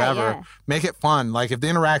dick or Yeah, whatever. yeah. Make it fun. Like if the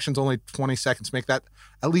interaction's only 20 seconds, make that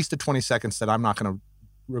at least a 20 seconds that I'm not going to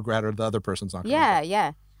regret or the other person's not going to regret.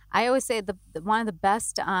 Yeah. I always say the one of the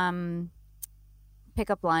best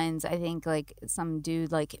pickup lines, I think, like some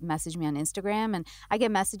dude like messaged me on Instagram, and I get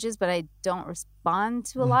messages, but I don't respond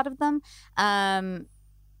to a lot of them.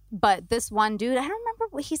 But this one dude, I don't remember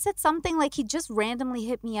what he said, something like he just randomly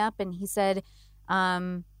hit me up and he said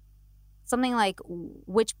something like,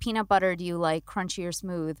 which peanut butter do you like, crunchy or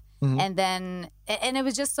smooth? And then, and it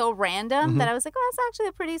was just so random that I was like, oh, that's actually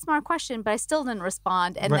a pretty smart question, but I still didn't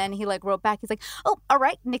respond. And then he like wrote back, he's like, oh, all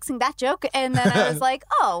right, nixing that joke. And then I was like,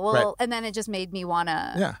 oh, well, and then it just made me want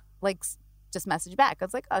to like just message back. I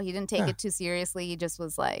was like, oh, he didn't take it too seriously. He just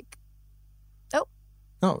was like, oh,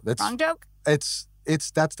 no, that's wrong joke. That's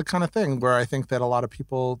the kind of thing where I think that a lot of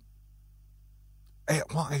people,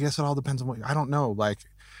 well, I guess it all depends on what, I don't know. Like,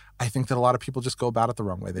 I think that a lot of people just go about it the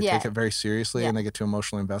wrong way. They take it very seriously and they get too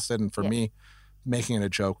emotionally invested. And for me, making it a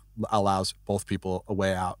joke allows both people a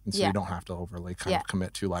way out. And so you don't have to overly kind of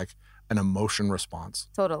commit to like an emotion response.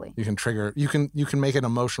 Totally. You can make an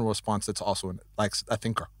emotional response that's also like a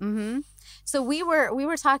thinker. So we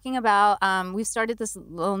were talking about, we've started this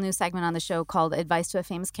little new segment on the show called Advice to a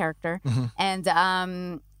Famous Character. And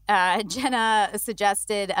Jenna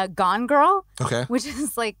suggested a Gone Girl. Okay. Which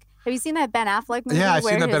is like, have you seen that Ben Affleck movie? Yeah, I've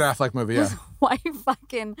seen that Ben Affleck movie, yeah. His wife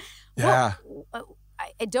fucking... Yeah.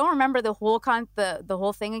 I don't remember the whole the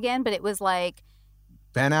whole thing again, but it was like...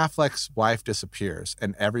 Ben Affleck's wife disappears,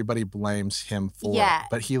 and everybody blames him for it.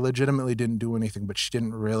 But he legitimately didn't do anything, but she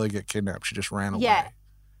didn't really get kidnapped. She just ran away. Yeah.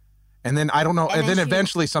 And then, I don't know, and then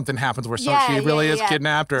eventually something happens where she really is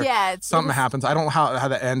kidnapped or something happens. I don't know how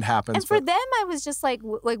the end happens. And for them, I was just like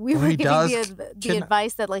we were giving the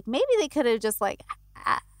advice that like maybe they could have just like...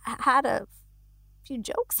 had a few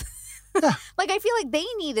jokes. Like I feel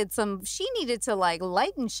like she needed to like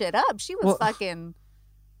lighten shit up. She was fucking...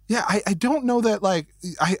 Yeah, I don't know that like,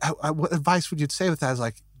 what advice would you say with that is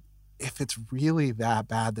like, if it's really that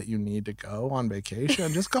bad that you need to go on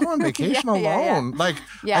vacation, just go on vacation alone. Like,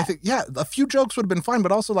 I think, a few jokes would have been fine,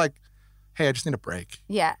 but also like, hey, I just need a break.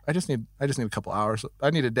 Yeah. I just need a couple hours.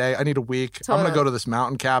 I need a day. I need a week. Totally. I'm going to go to this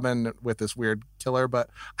mountain cabin with this weird killer, but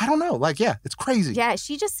I don't know. Like, it's crazy. Yeah,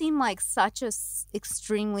 she just seemed like such a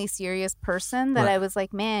extremely serious person that I was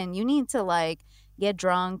like, man, you need to like get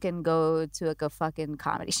drunk and go to like a fucking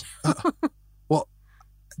comedy show. Well,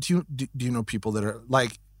 do you know people that are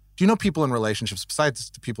like, do you know people in relationships besides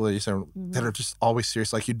the people that you said that are just always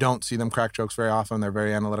serious? Like you don't see them crack jokes very often. They're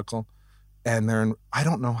very analytical. And I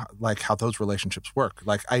don't know how those relationships work.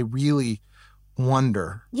 Like, I really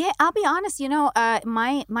wonder. Yeah, I'll be honest. You know,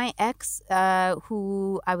 my ex,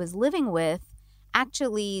 who I was living with,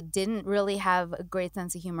 actually didn't really have a great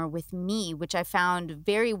sense of humor with me, which I found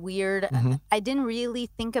very weird. I didn't really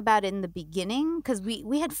think about it in the beginning because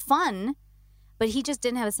we had fun, but he just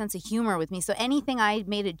didn't have a sense of humor with me. So anything I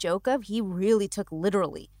made a joke of, he really took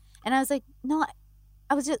literally. And I was like, no,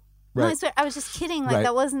 I was just... Right. No, I swear, I was just kidding. Like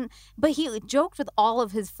that wasn't. But he joked with all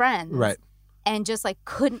of his friends, right? And just like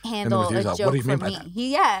couldn't handle a joke for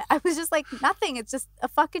me. I was just like nothing. It's just a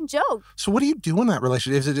fucking joke. So what do you do in that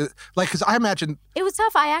relationship? Is it just, like, because I imagine it was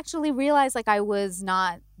tough. I actually realized like I was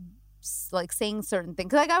not like saying certain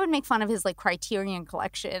things. Like I would make fun of his like Criterion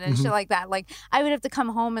collection and shit like that. Like I would have to come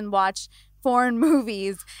home and watch foreign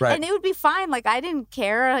movies and it would be fine. Like I didn't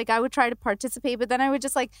care. Like I would try to participate, but then I would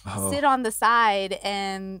just like sit on the side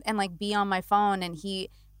and like be on my phone and he'd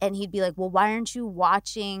be like, well, why aren't you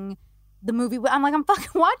watching the movie? I'm like, I'm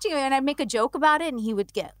fucking watching it, and I'd make a joke about it and he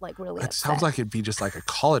would get like really upset. It sounds like it'd be just like a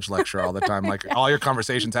college lecture all the time. Like all your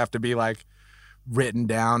conversations have to be like written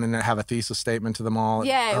down and have a thesis statement to them all.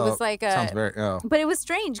 Yeah, it was like sounds very but it was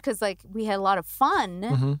strange because like we had a lot of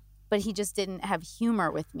fun. But he just didn't have humor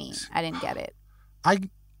with me. I didn't get it. I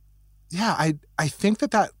think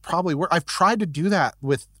that probably worked. I've tried to do that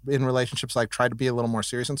in relationships, like try to be a little more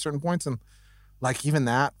serious on certain points, and like even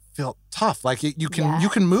that felt tough. Like you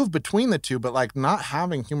can move between the two, but like not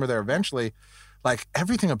having humor there eventually, like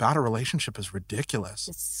everything about a relationship is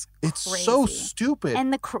ridiculous. It's so stupid.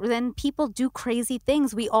 And then people do crazy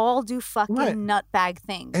things. We all do fucking nutbag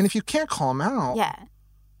things. And if you can't call them out,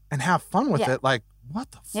 and have fun with it, like.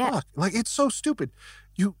 what the Yeah. fuck? Like, it's so stupid.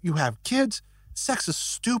 You have kids, sex is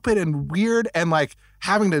stupid and weird, and like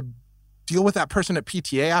having to deal with that person at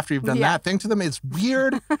PTA after you've done that thing to them is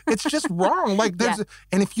weird. It's just wrong. Like there's,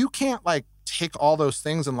 and if you can't like take all those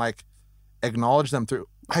things and like acknowledge them through,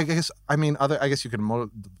 I guess you can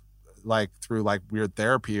like through like weird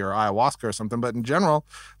therapy or ayahuasca or something, but in general,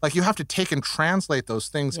 like you have to take and translate those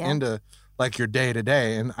things into like your day to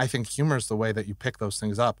day. And I think humor is the way that you pick those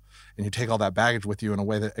things up and you take all that baggage with you in a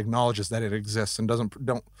way that acknowledges that it exists and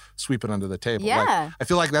don't sweep it under the table. Yeah. Like, I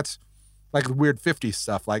feel like that's like weird 50s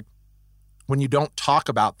stuff. Like when you don't talk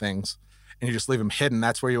about things and you just leave them hidden,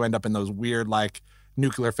 that's where you end up in those weird like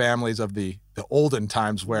nuclear families of the olden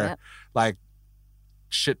times where like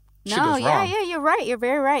shit goes wrong. Yeah, you're right. You're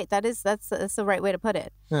very right. That's the right way to put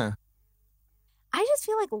it. Yeah. I just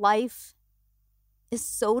feel like life is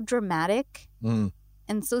so dramatic Mm.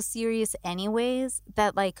 and so serious anyways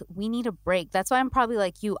that like we need a break. That's why I'm probably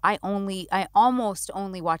like you. I almost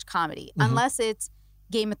only watch comedy unless it's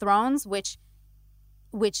Game of Thrones, which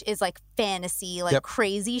is like fantasy, like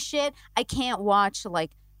crazy shit. I can't watch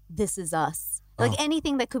like This Is Us. Like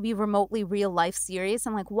anything that could be remotely real life serious.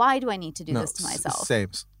 I'm like, why do I need to do this to myself? Same.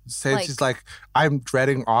 It's like I'm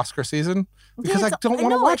dreading Oscar season because I don't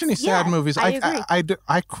want to watch any sad movies. I agree.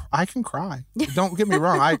 I can cry. Don't get me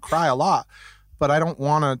wrong. I cry a lot, but I don't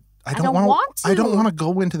want to. I don't want to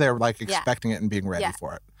go into there like expecting it and being ready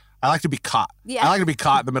for it. I like to be caught. Yeah. I like to be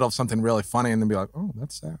caught in the middle of something really funny and then be like, oh,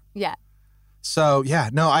 that's sad. Yeah. So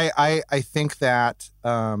I think that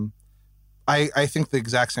I think the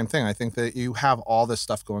exact same thing. I think that you have all this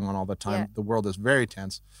stuff going on all the time. Yeah. The world is very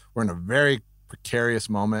tense. We're in a very precarious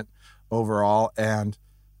moment overall, and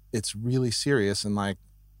it's really serious. And like,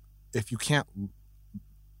 if you can't,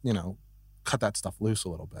 cut that stuff loose a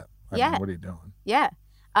little bit, I mean, what are you doing? Yeah.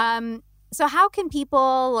 So how can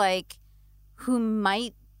people like who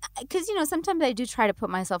might, because sometimes I do try to put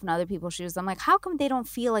myself in other people's shoes. I'm like, how come they don't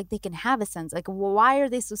feel like they can have a sense? Like, why are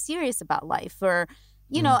they so serious about life? Or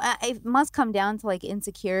it must come down to like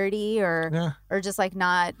insecurity or just like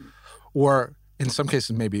not. Or in some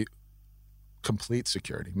cases, maybe complete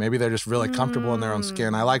security. Maybe they're just really comfortable in their own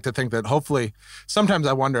skin. I like to think that hopefully, sometimes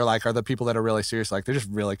I wonder, like, are the people that are really serious, like, they're just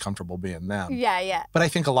really comfortable being them. Yeah. But I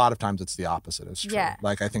think a lot of times it's the opposite is true. Yeah.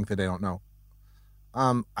 Like, I think that they don't know.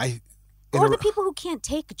 Or the people who can't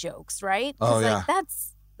take jokes, right? Oh, yeah. Like,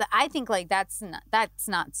 I think like that's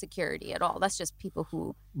not security at all. That's just people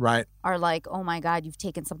who are like, oh my God, you've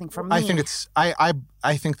taken something from me. I think it's I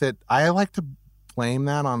think that I like to blame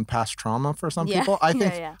that on past trauma for some people. I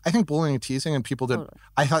think bullying and teasing and people did.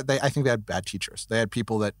 I think they had bad teachers. They had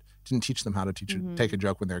people that didn't teach them how to take a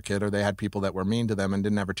joke when they were a kid, or they had people that were mean to them and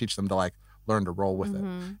didn't ever teach them to like learn to roll with it.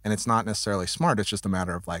 And it's not necessarily smart. It's just a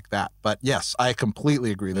matter of like that. But yes, I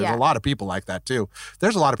completely agree. There's a lot of people like that too.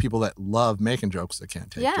 There's a lot of people that love making jokes that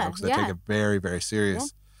can't take jokes, that take it very, very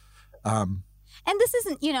serious. And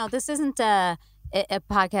this isn't a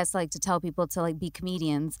podcast like to tell people to like be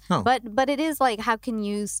comedians. No. But it is like, how can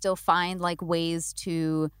you still find like ways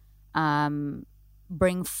to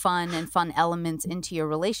bring fun and fun elements into your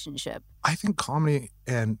relationship? I think comedy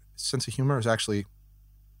and sense of humor is actually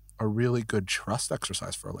a really good trust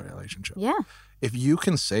exercise for a relationship. Yeah. If you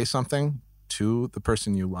can say something to the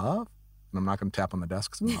person you love, and I'm not going to tap on the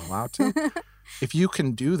desk because I'm not allowed to. If you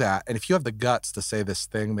can do that, and if you have the guts to say this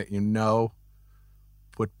thing that you know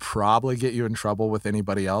would probably get you in trouble with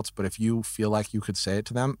anybody else, but if you feel like you could say it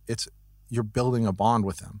to them, you're building a bond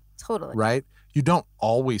with them. Totally. Right? You don't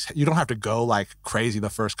have to go like crazy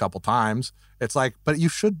the first couple times. It's like, but you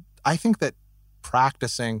should, I think that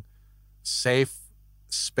practicing safe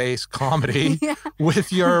space comedy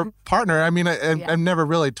with your partner. I mean, I've never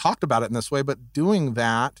really talked about it in this way, but doing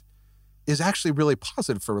that is actually really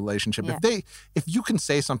positive for a relationship. Yeah. If you can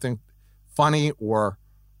say something funny or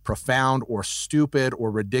profound or stupid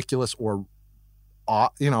or ridiculous or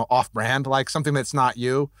off brand, like something that's not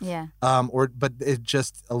you, but it's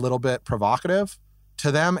just a little bit provocative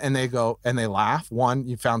to them, and they go and they laugh. One,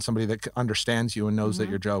 you found somebody that understands you and knows that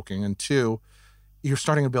you're joking, and two, you're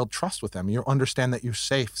starting to build trust with them. You understand that you're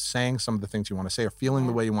safe saying some of the things you want to say or feeling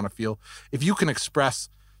the way you want to feel. If you can express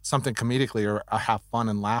something comedically or have fun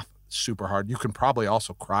and laugh super hard, you can probably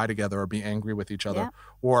also cry together or be angry with each other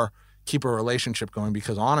or keep a relationship going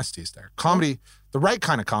because honesty's there. Comedy, the right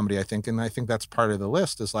kind of comedy, I think, and I think that's part of the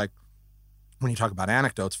list, is like when you talk about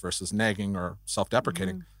anecdotes versus nagging or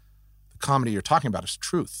self-deprecating, the comedy you're talking about is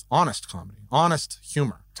truth, honest comedy, honest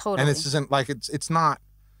humor. Totally. And this isn't like, it's not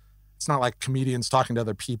like comedians talking to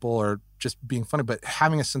other people or just being funny, but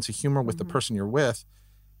having a sense of humor with the person you're with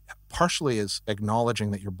partially is acknowledging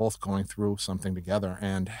that you're both going through something together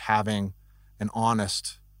and having an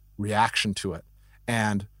honest reaction to it,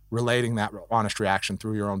 and relating that honest reaction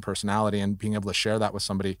through your own personality and being able to share that with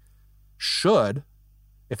somebody should,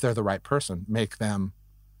 if they're the right person, make them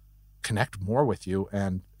connect more with you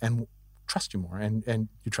and trust you more, and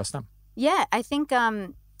you trust them. Yeah, I think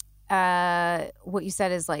what you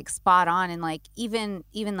said is like spot on, and like even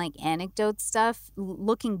like anecdote stuff,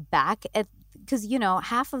 looking back at, because you know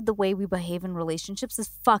half of the way we behave in relationships is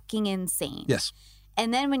fucking insane. Yes.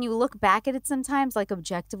 And then when you look back at it sometimes, like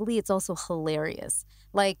objectively, it's also hilarious.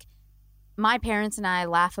 Like my parents and I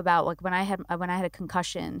laugh about like when I had a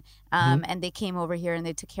concussion, and they came over here and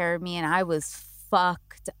they took care of me, and I was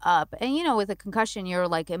fucked up. And you know, with a concussion, your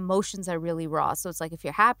like emotions are really raw. So it's like if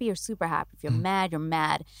you're happy, you're super happy. If you're mad, you're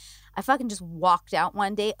mad. I fucking just walked out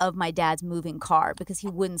one day of my dad's moving car because he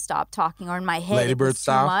wouldn't stop talking, or in my head Lady it was Bird too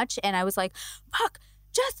style? much, and I was like, "Fuck,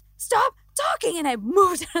 just stop talking!" And I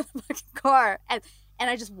moved out of the fucking car, and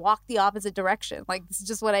I just walked the opposite direction. Like this is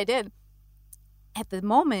just what I did. At the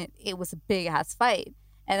moment, it was a big ass fight,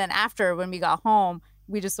 and then after, when we got home,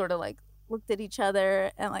 we just sort of like looked at each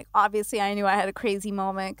other, and like obviously I knew I had a crazy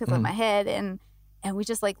moment because of my head, and we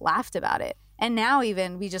just like laughed about it. And now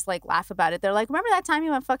even we just like laugh about it. They're like, "Remember that time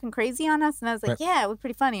you went fucking crazy on us?" And I was like, "Yeah, it was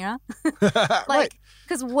pretty funny, huh?" Like,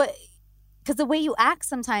 because the way you act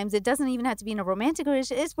sometimes, it doesn't even have to be in a romantic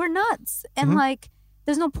relationship. We're nuts, and like,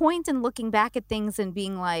 there's no point in looking back at things and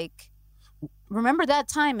being like, "Remember that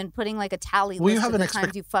time?" and putting like a tally list of the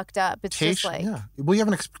times you fucked up. It's just like, well, you have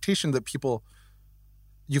an expectation that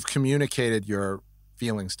you've communicated your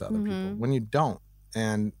feelings to other people when you don't,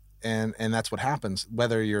 and that's what happens.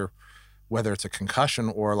 Whether it's a concussion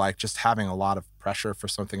or like just having a lot of pressure for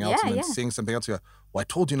something else, and then seeing something else, you go, "Well, I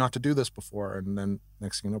told you not to do this before," and then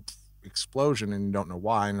next thing you know, explosion, and you don't know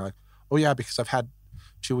why, and you're like, "Oh yeah, because I've had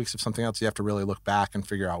 2 weeks of something else." You have to really look back and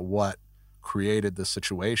figure out what created this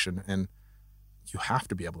situation, and you have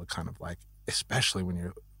to be able to kind of like, especially when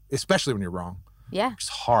you're wrong. Yeah, it's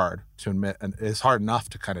hard to admit, and it's hard enough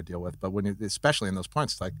to kind of deal with, but when you, especially in those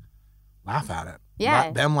points, it's like, laugh at it. Yeah.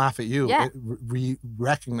 Let them laugh at you. Yeah.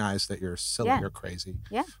 Recognize that you're silly or crazy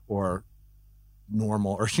or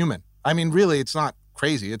normal or human. I mean, really, it's not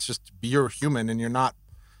crazy. It's just you're human, and you're not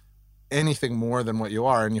anything more than what you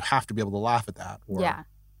are, and you have to be able to laugh at that. Yeah.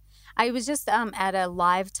 I was just at a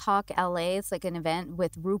Live Talk LA. It's like an event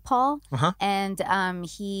with RuPaul. And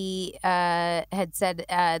he had said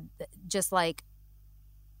just like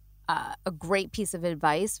a great piece of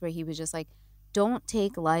advice where he was just like, don't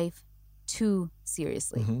take life too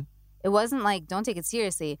seriously. It wasn't like don't take it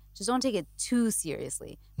seriously, just don't take it too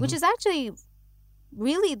seriously, which is actually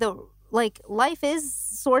really like life is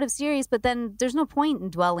sort of serious, but then there's no point in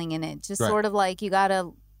dwelling in it. Just sort of like you gotta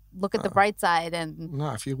look at the bright side. And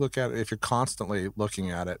no, if you're constantly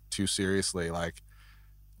looking at it too seriously, like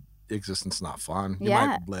existence is not fun. You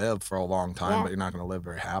might live for a long time, but you're not going to live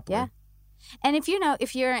very happily. And if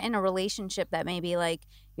you're in a relationship that maybe like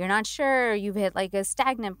you're not sure, you've hit like a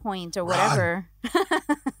stagnant point or whatever,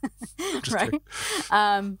 right?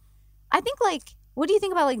 I think like, what do you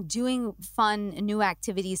think about like doing fun new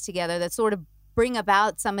activities together that sort of bring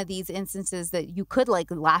about some of these instances that you could like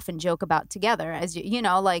laugh and joke about together, as you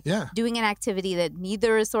know, like doing an activity that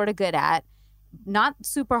neither is sort of good at, not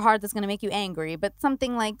super hard that's going to make you angry, but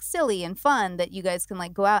something like silly and fun that you guys can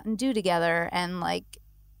like go out and do together and like.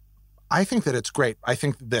 I think that it's great. I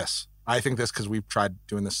think this because we've tried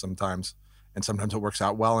doing this sometimes, and sometimes it works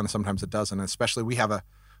out well and sometimes it doesn't. And especially we have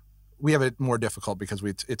it more difficult because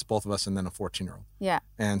it's both of us and then a 14-year-old. Yeah.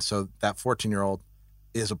 And so that 14-year-old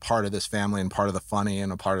is a part of this family and part of the funny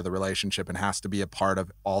and a part of the relationship and has to be a part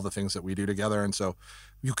of all the things that we do together. And so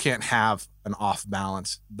you can't have an off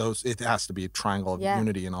balance. It has to be a triangle of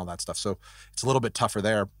unity and all that stuff. So it's a little bit tougher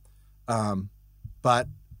there. But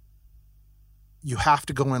you have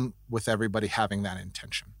to go in with everybody having that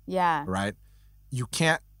intention. Yeah. Right? You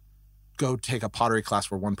can't go take a pottery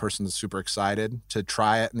class where one person is super excited to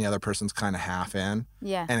try it and the other person's kind of half in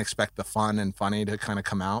and expect the fun and funny to kind of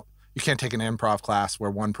come out. You can't take an improv class where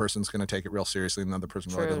one person's going to take it real seriously and the other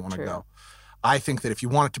person really doesn't want to go. I think that if you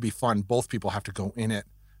want it to be fun, both people have to go in it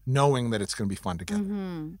knowing that it's going to be fun together.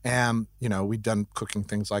 And, we've done cooking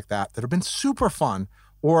things like that have been super fun.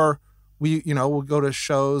 Or we'll go to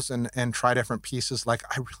shows and try different pieces. Like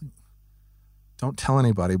I really don't tell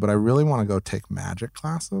anybody, but I really want to go take magic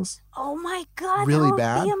classes. Oh my God. Really that would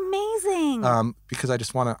bad. Be amazing. Because I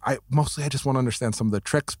just want to understand some of the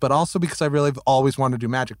tricks, but also because I really have always wanted to do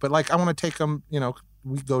magic. But like I want to take them,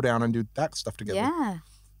 we go down and do that stuff together. Yeah.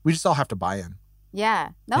 We just all have to buy in. Yeah.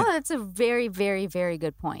 No, that's a very, very, very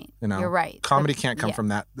good point. You're right. Comedy can't come from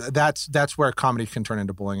that. That's where comedy can turn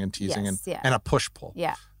into bullying and teasing and a push-pull.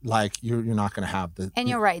 Yeah. like you're not going to have the. And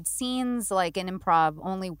you're right. Scenes like in improv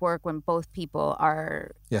only work when both people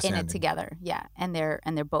are Yes in anding. it together. Yeah, and they're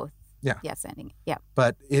both yes ending. Yeah.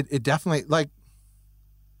 But it definitely like.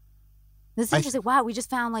 This is interesting. Wow, we just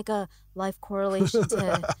found like a life correlation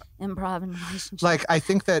to improv and relationships. Like, I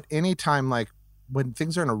think that anytime, like, when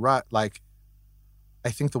things are in a rut, like, I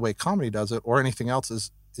think the way comedy does it or anything else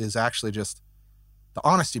is actually just the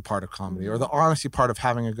honesty part of comedy or the honesty part of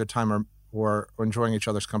having a good time or enjoying each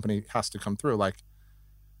other's company has to come through. Like,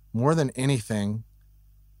 more than anything,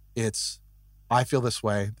 it's, I feel this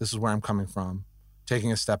way. This is where I'm coming from.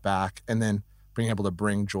 Taking a step back and then being able to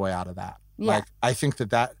bring joy out of that. Yeah. Like, I think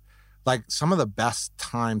that like some of the best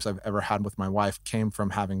times I've ever had with my wife came from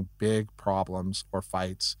having big problems or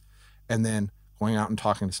fights and then going out and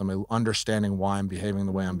talking to somebody, understanding why I'm behaving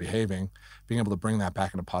the way I'm behaving, being able to bring that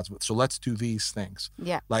back into positive. So let's do these things.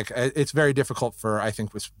 Yeah. Like, it's very difficult for, I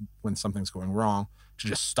think, when something's going wrong to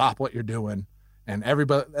just stop what you're doing and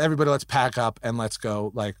everybody let's pack up and let's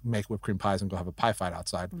go like make whipped cream pies and go have a pie fight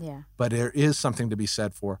outside. Yeah. But there is something to be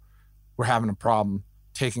said for we're having a problem,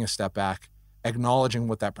 taking a step back, acknowledging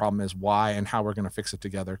what that problem is, why, and how we're going to fix it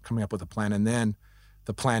together, coming up with a plan. And then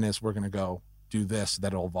the plan is we're going to go do this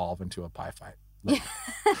that'll evolve into a pie fight. Like,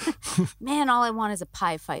 Man, all I want is a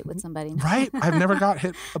pie fight with somebody. right? I've never got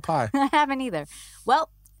hit a pie. I haven't either.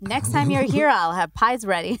 Well, next time you're here, I'll have pies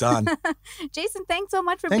ready. Done. Jason, thanks so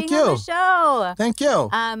much for Thank being on you. the show. Thank you.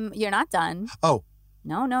 You're not done. Oh.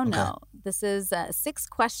 No. This is 6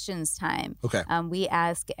 questions time. Okay. We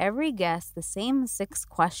ask every guest the same 6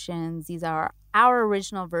 questions. These are our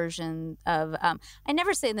original version of, I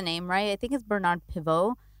never say the name right. I think it's Bernard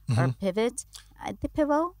Pivot or Pivot. The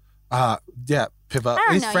Pivot? Yeah, Pivot. I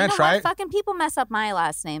don't He's know. French, you know right? what? Fucking people mess up my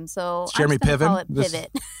last name, so It's Jeremy I'm just gonna call Piven.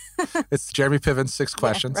 it Pivot. It's Jeremy Piven's 6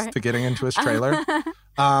 questions right. to getting into his trailer.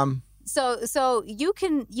 So you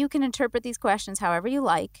can interpret these questions however you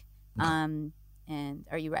like. And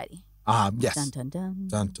are you ready? Yes. Dun dun dun.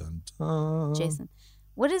 Dun, dun, dun. Jason,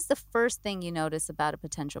 what is the first thing you notice about a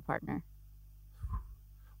potential partner?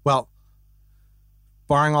 Well,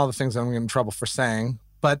 barring all the things I'm in trouble for saying,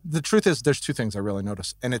 but the truth is there's 2 things I really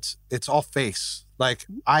notice, and it's all face. Like,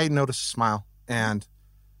 I notice a smile and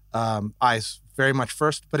eyes very much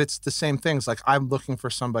first, but it's the same things. Like, I'm looking for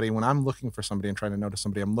somebody, when I'm looking for somebody and trying to notice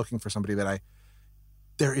somebody, I'm looking for somebody that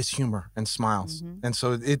there is humor and smiles. And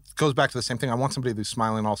so it goes back to the same thing. I want somebody who's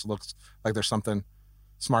smiling also looks like there's something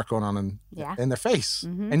smart going on in their face.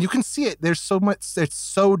 And you can see it. There's so much, it's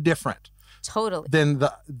so different. Totally. Than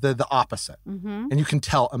the opposite. And you can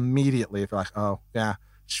tell immediately if you're like, oh, yeah,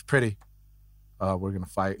 she's pretty. We're going to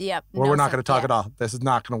fight. Yep. Or we're not going to talk at all. This is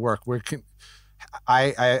not going to work.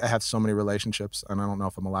 I have so many relationships, and I don't know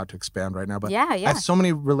if I'm allowed to expand right now, but I have so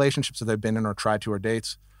many relationships that I've been in or tried to or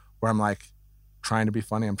dates where I'm like trying to be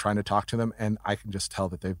funny. I'm trying to talk to them, and I can just tell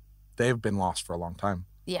that they've been lost for a long time.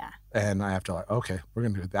 Yeah. And I have to like, okay, we're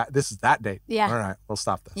going to do that. This is that date. Yeah. All right, we'll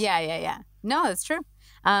stop this. Yeah. No, it's true.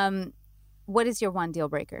 What is your one deal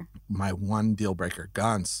breaker? My one deal breaker,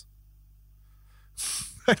 guns.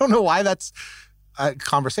 I don't know why that's a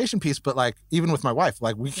conversation piece, but like even with my wife,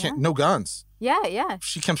 like we can't, no guns. Yeah.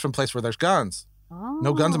 She comes from a place where there's guns. Oh,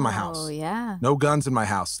 No guns in my house. Oh, yeah. No guns in my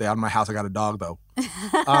house. Stay out of my house. I got a dog though.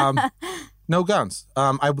 No guns.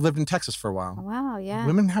 I lived in Texas for a while. Wow, yeah.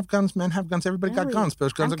 Women have guns, men have guns. Everybody got Really? guns. But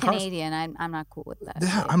there's guns I'm in cars. Canadian. I'm not cool with that.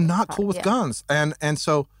 Yeah, I'm not cool with guns. And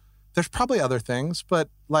so there's probably other things, but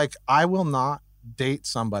like I will not date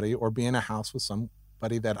somebody or be in a house with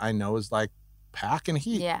somebody that I know is like pack and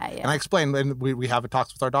heat. Yeah. And I explain, and we have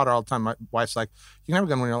talks with our daughter all the time. My wife's like, you can have a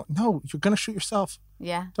gun when you're like, no, you're going to shoot yourself.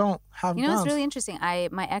 Yeah. Don't have You know, guns. it's really interesting.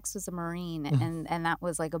 My ex was a Marine, and that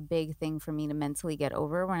was like a big thing for me to mentally get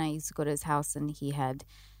over when I used to go to his house and he had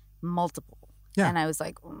multiple. Yeah. And I was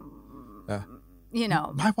like, you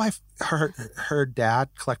know. My wife, her dad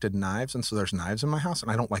collected knives, and so there's knives in my house, and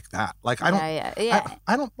I don't like that. Like I don't,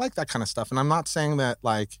 I don't like that kind of stuff. And I'm not saying that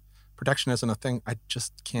like protection isn't a thing. I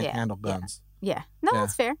just can't handle guns. Yeah. No,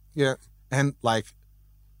 that's fair. Yeah, and like,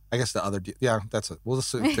 I guess the other, that's it. We'll just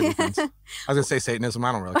stick with guns. I was gonna say Satanism.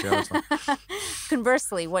 I don't really care. That's fine.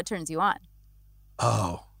 Conversely, what turns you on?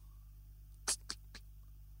 Oh,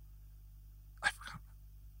 I forgot.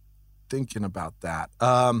 Thinking about that.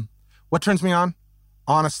 What turns me on?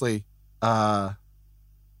 Honestly,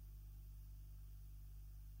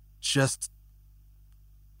 just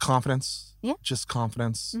confidence. Yeah. Just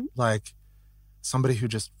confidence. Mm-hmm. Like somebody who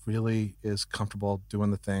just really is comfortable doing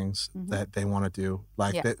the things that they want to do.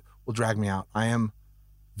 Like that will drag me out. I am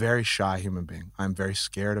very shy human being. I'm very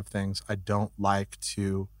scared of things. I don't like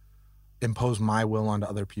to impose my will onto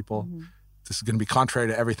other people. this is going to be contrary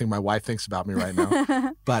to everything my wife thinks about me right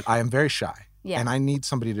now, but I am very shy. Yeah. And I need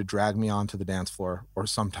somebody to drag me onto the dance floor or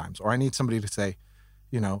I need somebody to say,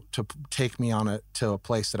 to take me to a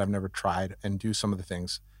place that I've never tried and do some of the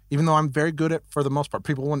things. Even though I'm very good at, for the most part,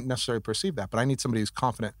 people wouldn't necessarily perceive that, but I need somebody who's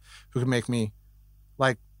confident, who can make me,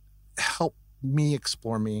 help me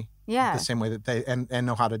explore me the same way that they, and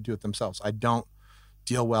know how to do it themselves. I don't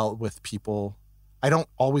deal well with people. I don't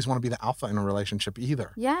always want to be the alpha in a relationship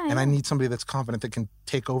either. Yeah. And I need somebody that's confident that can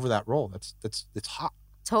take over that role. It's hot.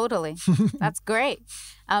 Totally. That's great.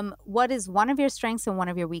 What is one of your strengths and one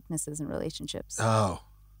of your weaknesses in relationships? Oh.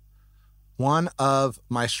 One of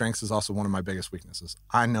my strengths is also one of my biggest weaknesses.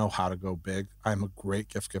 I know how to go big. I'm a great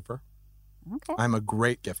gift giver. Okay. I'm a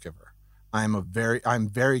great gift giver. I'm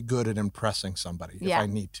very good at impressing somebody if I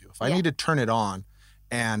need to. If I need to turn it on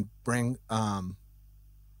and bring a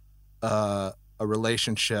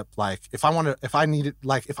relationship, if I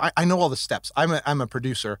know all the steps. I'm a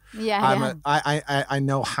producer. I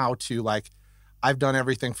know how to I've done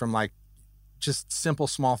everything from just simple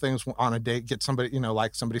small things on a date, get somebody,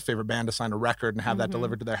 somebody's favorite band to sign a record and have that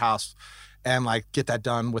delivered to their house and get that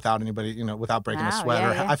done without anybody, without breaking a sweat.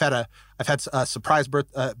 I've had a surprise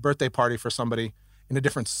birthday party for somebody in a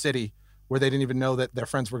different city where they didn't even know that their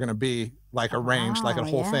friends were going to be arranged, a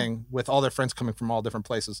whole thing with all their friends coming from all different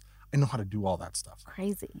places. I know how to do all that stuff.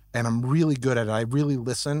 Crazy. And I'm really good at it. I really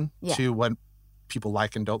listen to what people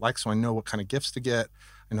like and don't like. So I know what kind of gifts to get.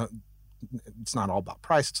 I know it's not all about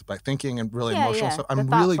price. It's about thinking and really emotional stuff. I'm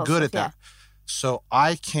really good at that. So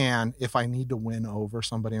I can, if I need to win over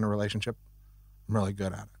somebody in a relationship, I'm really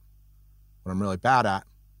good at it. What I'm really bad at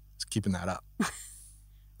is keeping that up.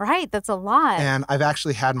 Right. That's a lot. And I've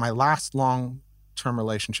actually had my last long-term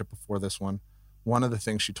relationship before this one. One of the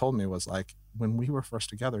things she told me was when we were first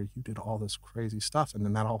together, you did all this crazy stuff. And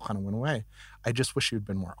then that all kind of went away. I just wish you'd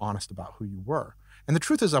been more honest about who you were. And the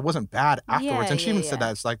truth is I wasn't bad afterwards. And she even said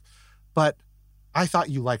that. It's but I thought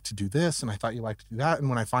you liked to do this and I thought you liked to do that. And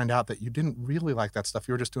when I find out that you didn't really like that stuff,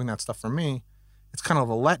 you were just doing that stuff for me, it's kind of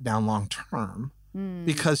a letdown long term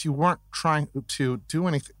because you weren't trying to do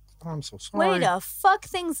anything. Oh, I'm so sorry. Way to fuck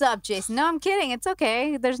things up, Jason. No, I'm kidding. It's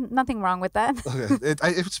okay. There's nothing wrong with that. Okay. It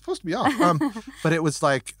was supposed to be off. But it was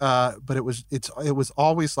it was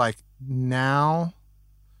always now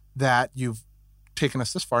that you've taken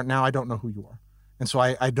us this far, now I don't know who you are. And so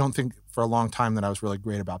I don't think for a long time that I was really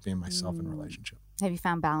great about being myself in a relationship. Have you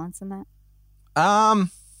found balance in that?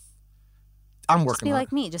 I'm working just be on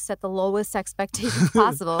like me. Just set the lowest expectations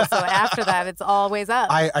possible. So after that, it's always up.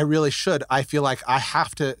 I really should. I feel like I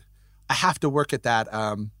have to work at that.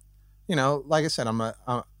 Like I said,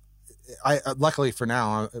 luckily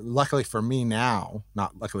for me now,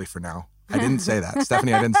 not luckily for now. I didn't say that.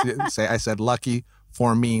 Stephanie, I didn't say, I said lucky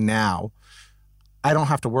for me now. I don't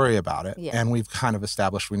have to worry about it. Yeah. And we've kind of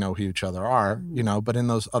established we know who each other are, but in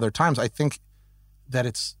those other times, I think that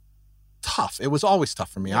it's tough. It was always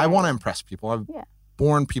tough for me. I want to impress people. I'm a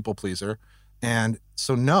born people pleaser. And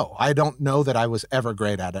so, no, I don't know that I was ever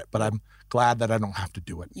great at it, but I'm glad that I don't have to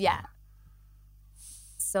do it anymore. Yeah.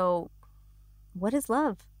 So what is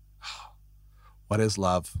love? What is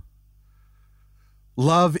love?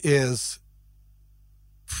 Love is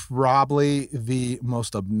probably the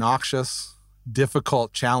most obnoxious,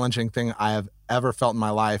 difficult, challenging thing I have ever felt in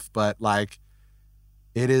my life. But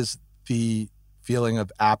it is the feeling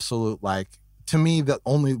of absolute, to me, the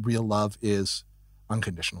only real love is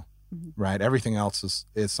unconditional, right? Everything else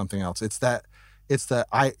is something else. It's the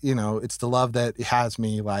love that has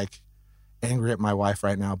me angry at my wife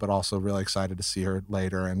right now, but also really excited to see her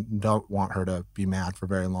later and don't want her to be mad for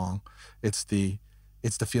very long. It's the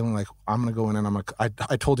feeling I'm going to go in and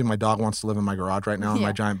I told you my dog wants to live in my garage right now in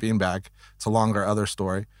my giant beanbag. It's a longer other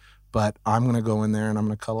story, but I'm going to go in there and I'm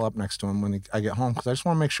going to cuddle up next to him when I get home because I just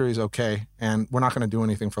want to make sure he's okay. And we're not going to do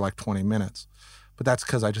anything for 20 minutes, but that's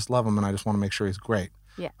because I just love him and I just want to make sure he's great.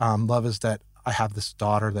 Yeah. Love is that I have this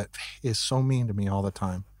daughter that is so mean to me all the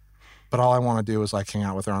time, but all I want to do is hang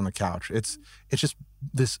out with her on the couch. It's just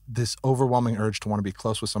this overwhelming urge to want to be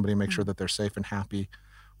close with somebody and make sure that they're safe and happy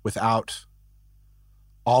without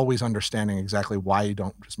always understanding exactly why you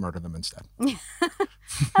don't just murder them instead.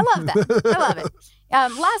 I love that. I love it.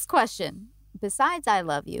 Last question. Besides I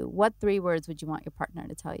love you, what 3 words would you want your partner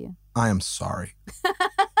to tell you? I am sorry.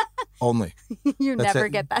 Only. You That's never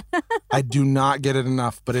it. get that. I do not get it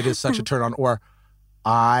enough, but it is such a turn on. Or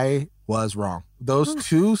I was wrong. Those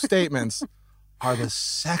 2 statements are the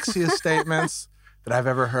sexiest statements that I've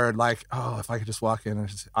ever heard. If I could just walk in and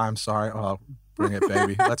just, I'm sorry. Oh, bring it,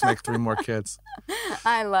 baby. Let's make 3 more kids.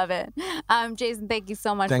 I love it. Jason, thank you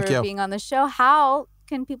so much for being on the show. How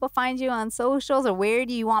can people find you on socials, or where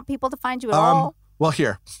do you want people to find you at all? Well,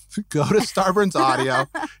 here, go to Starburns Audio,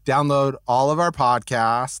 download all of our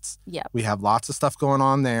podcasts. Yep. We have lots of stuff going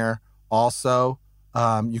on there. Also,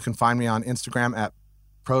 you can find me on Instagram at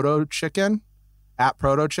ProtoChicken.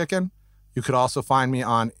 You could also find me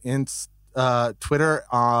on Twitter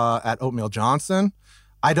at Oatmeal Johnson.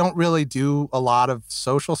 I don't really do a lot of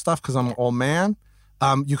social stuff because I'm an old man.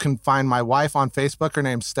 You can find my wife on Facebook. Her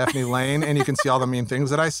name's Stephanie Lane, and you can see all the mean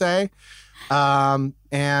things that I say.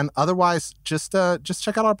 And otherwise, just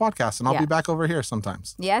check out our podcast, and I'll be back over here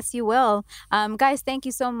sometimes. Yes, you will. Guys, thank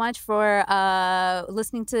you so much for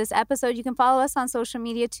listening to this episode. You can follow us on social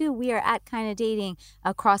media too. We are at Kinda Dating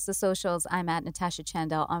across the socials. I'm at Natasha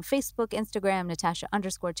Chandel on Facebook, Instagram,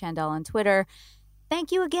 Natasha_Chandel on Twitter.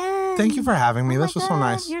 Thank you again. Thank you for having me. This was so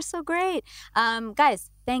nice. You're so great. Guys,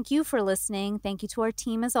 thank you for listening. Thank you to our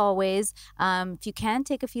team as always. If you can,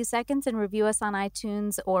 take a few seconds and review us on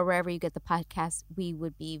iTunes or wherever you get the podcast. We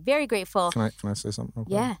would be very grateful. Can I say something real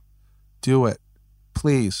quick? Yeah. Do it.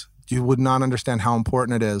 Please. You would not understand how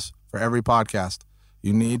important it is for every podcast.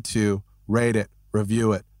 You need to rate it,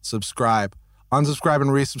 review it, subscribe, unsubscribe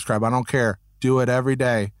and resubscribe. I don't care. Do it every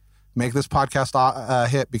day. Make this podcast a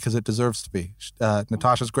hit because it deserves to be.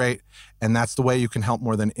 Natasha's great, and that's the way you can help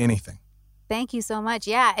more than anything. Thank you so much.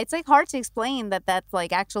 Yeah, it's like hard to explain that that's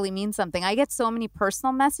like actually means something. I get so many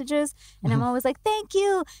personal messages, and I'm always like, thank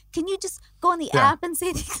you. Can you just go on the app and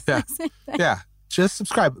say these things? Yeah, just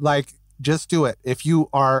subscribe. Like, just do it. If you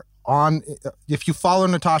follow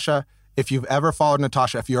Natasha, if you've ever followed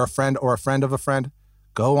Natasha, if you're a friend or a friend of a friend,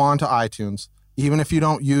 go on to iTunes. Even if you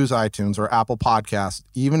don't use iTunes or Apple Podcasts,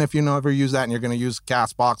 even if you never use that and you're going to use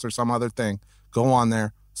CastBox or some other thing, go on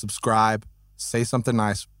there, subscribe, say something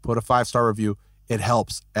nice, put a 5-star review. It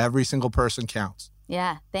helps. Every single person counts.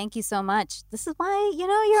 Yeah, thank you so much. This is why,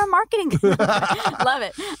 you're a marketing. Love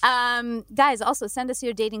it. Guys, also send us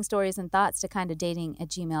your dating stories and thoughts to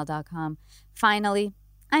kindadating@gmail.com. Finally,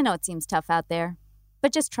 I know it seems tough out there,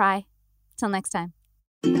 but just try. Till next time.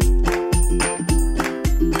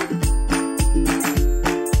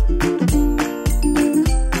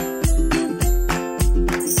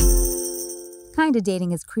 Kinda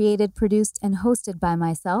Dating is created, produced, and hosted by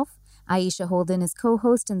myself. Aisha Holden is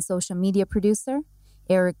co-host and social media producer.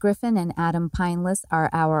 Eric Griffin and Adam Pineless are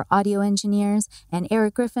our audio engineers, and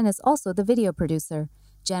Eric Griffin is also the video producer.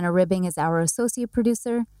 Jenna Ribbing is our associate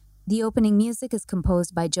producer. The opening music is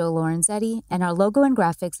composed by Joe Lorenzetti, and our logo and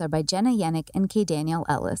graphics are by Jenna Yannick and K. Daniel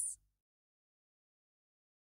Ellis.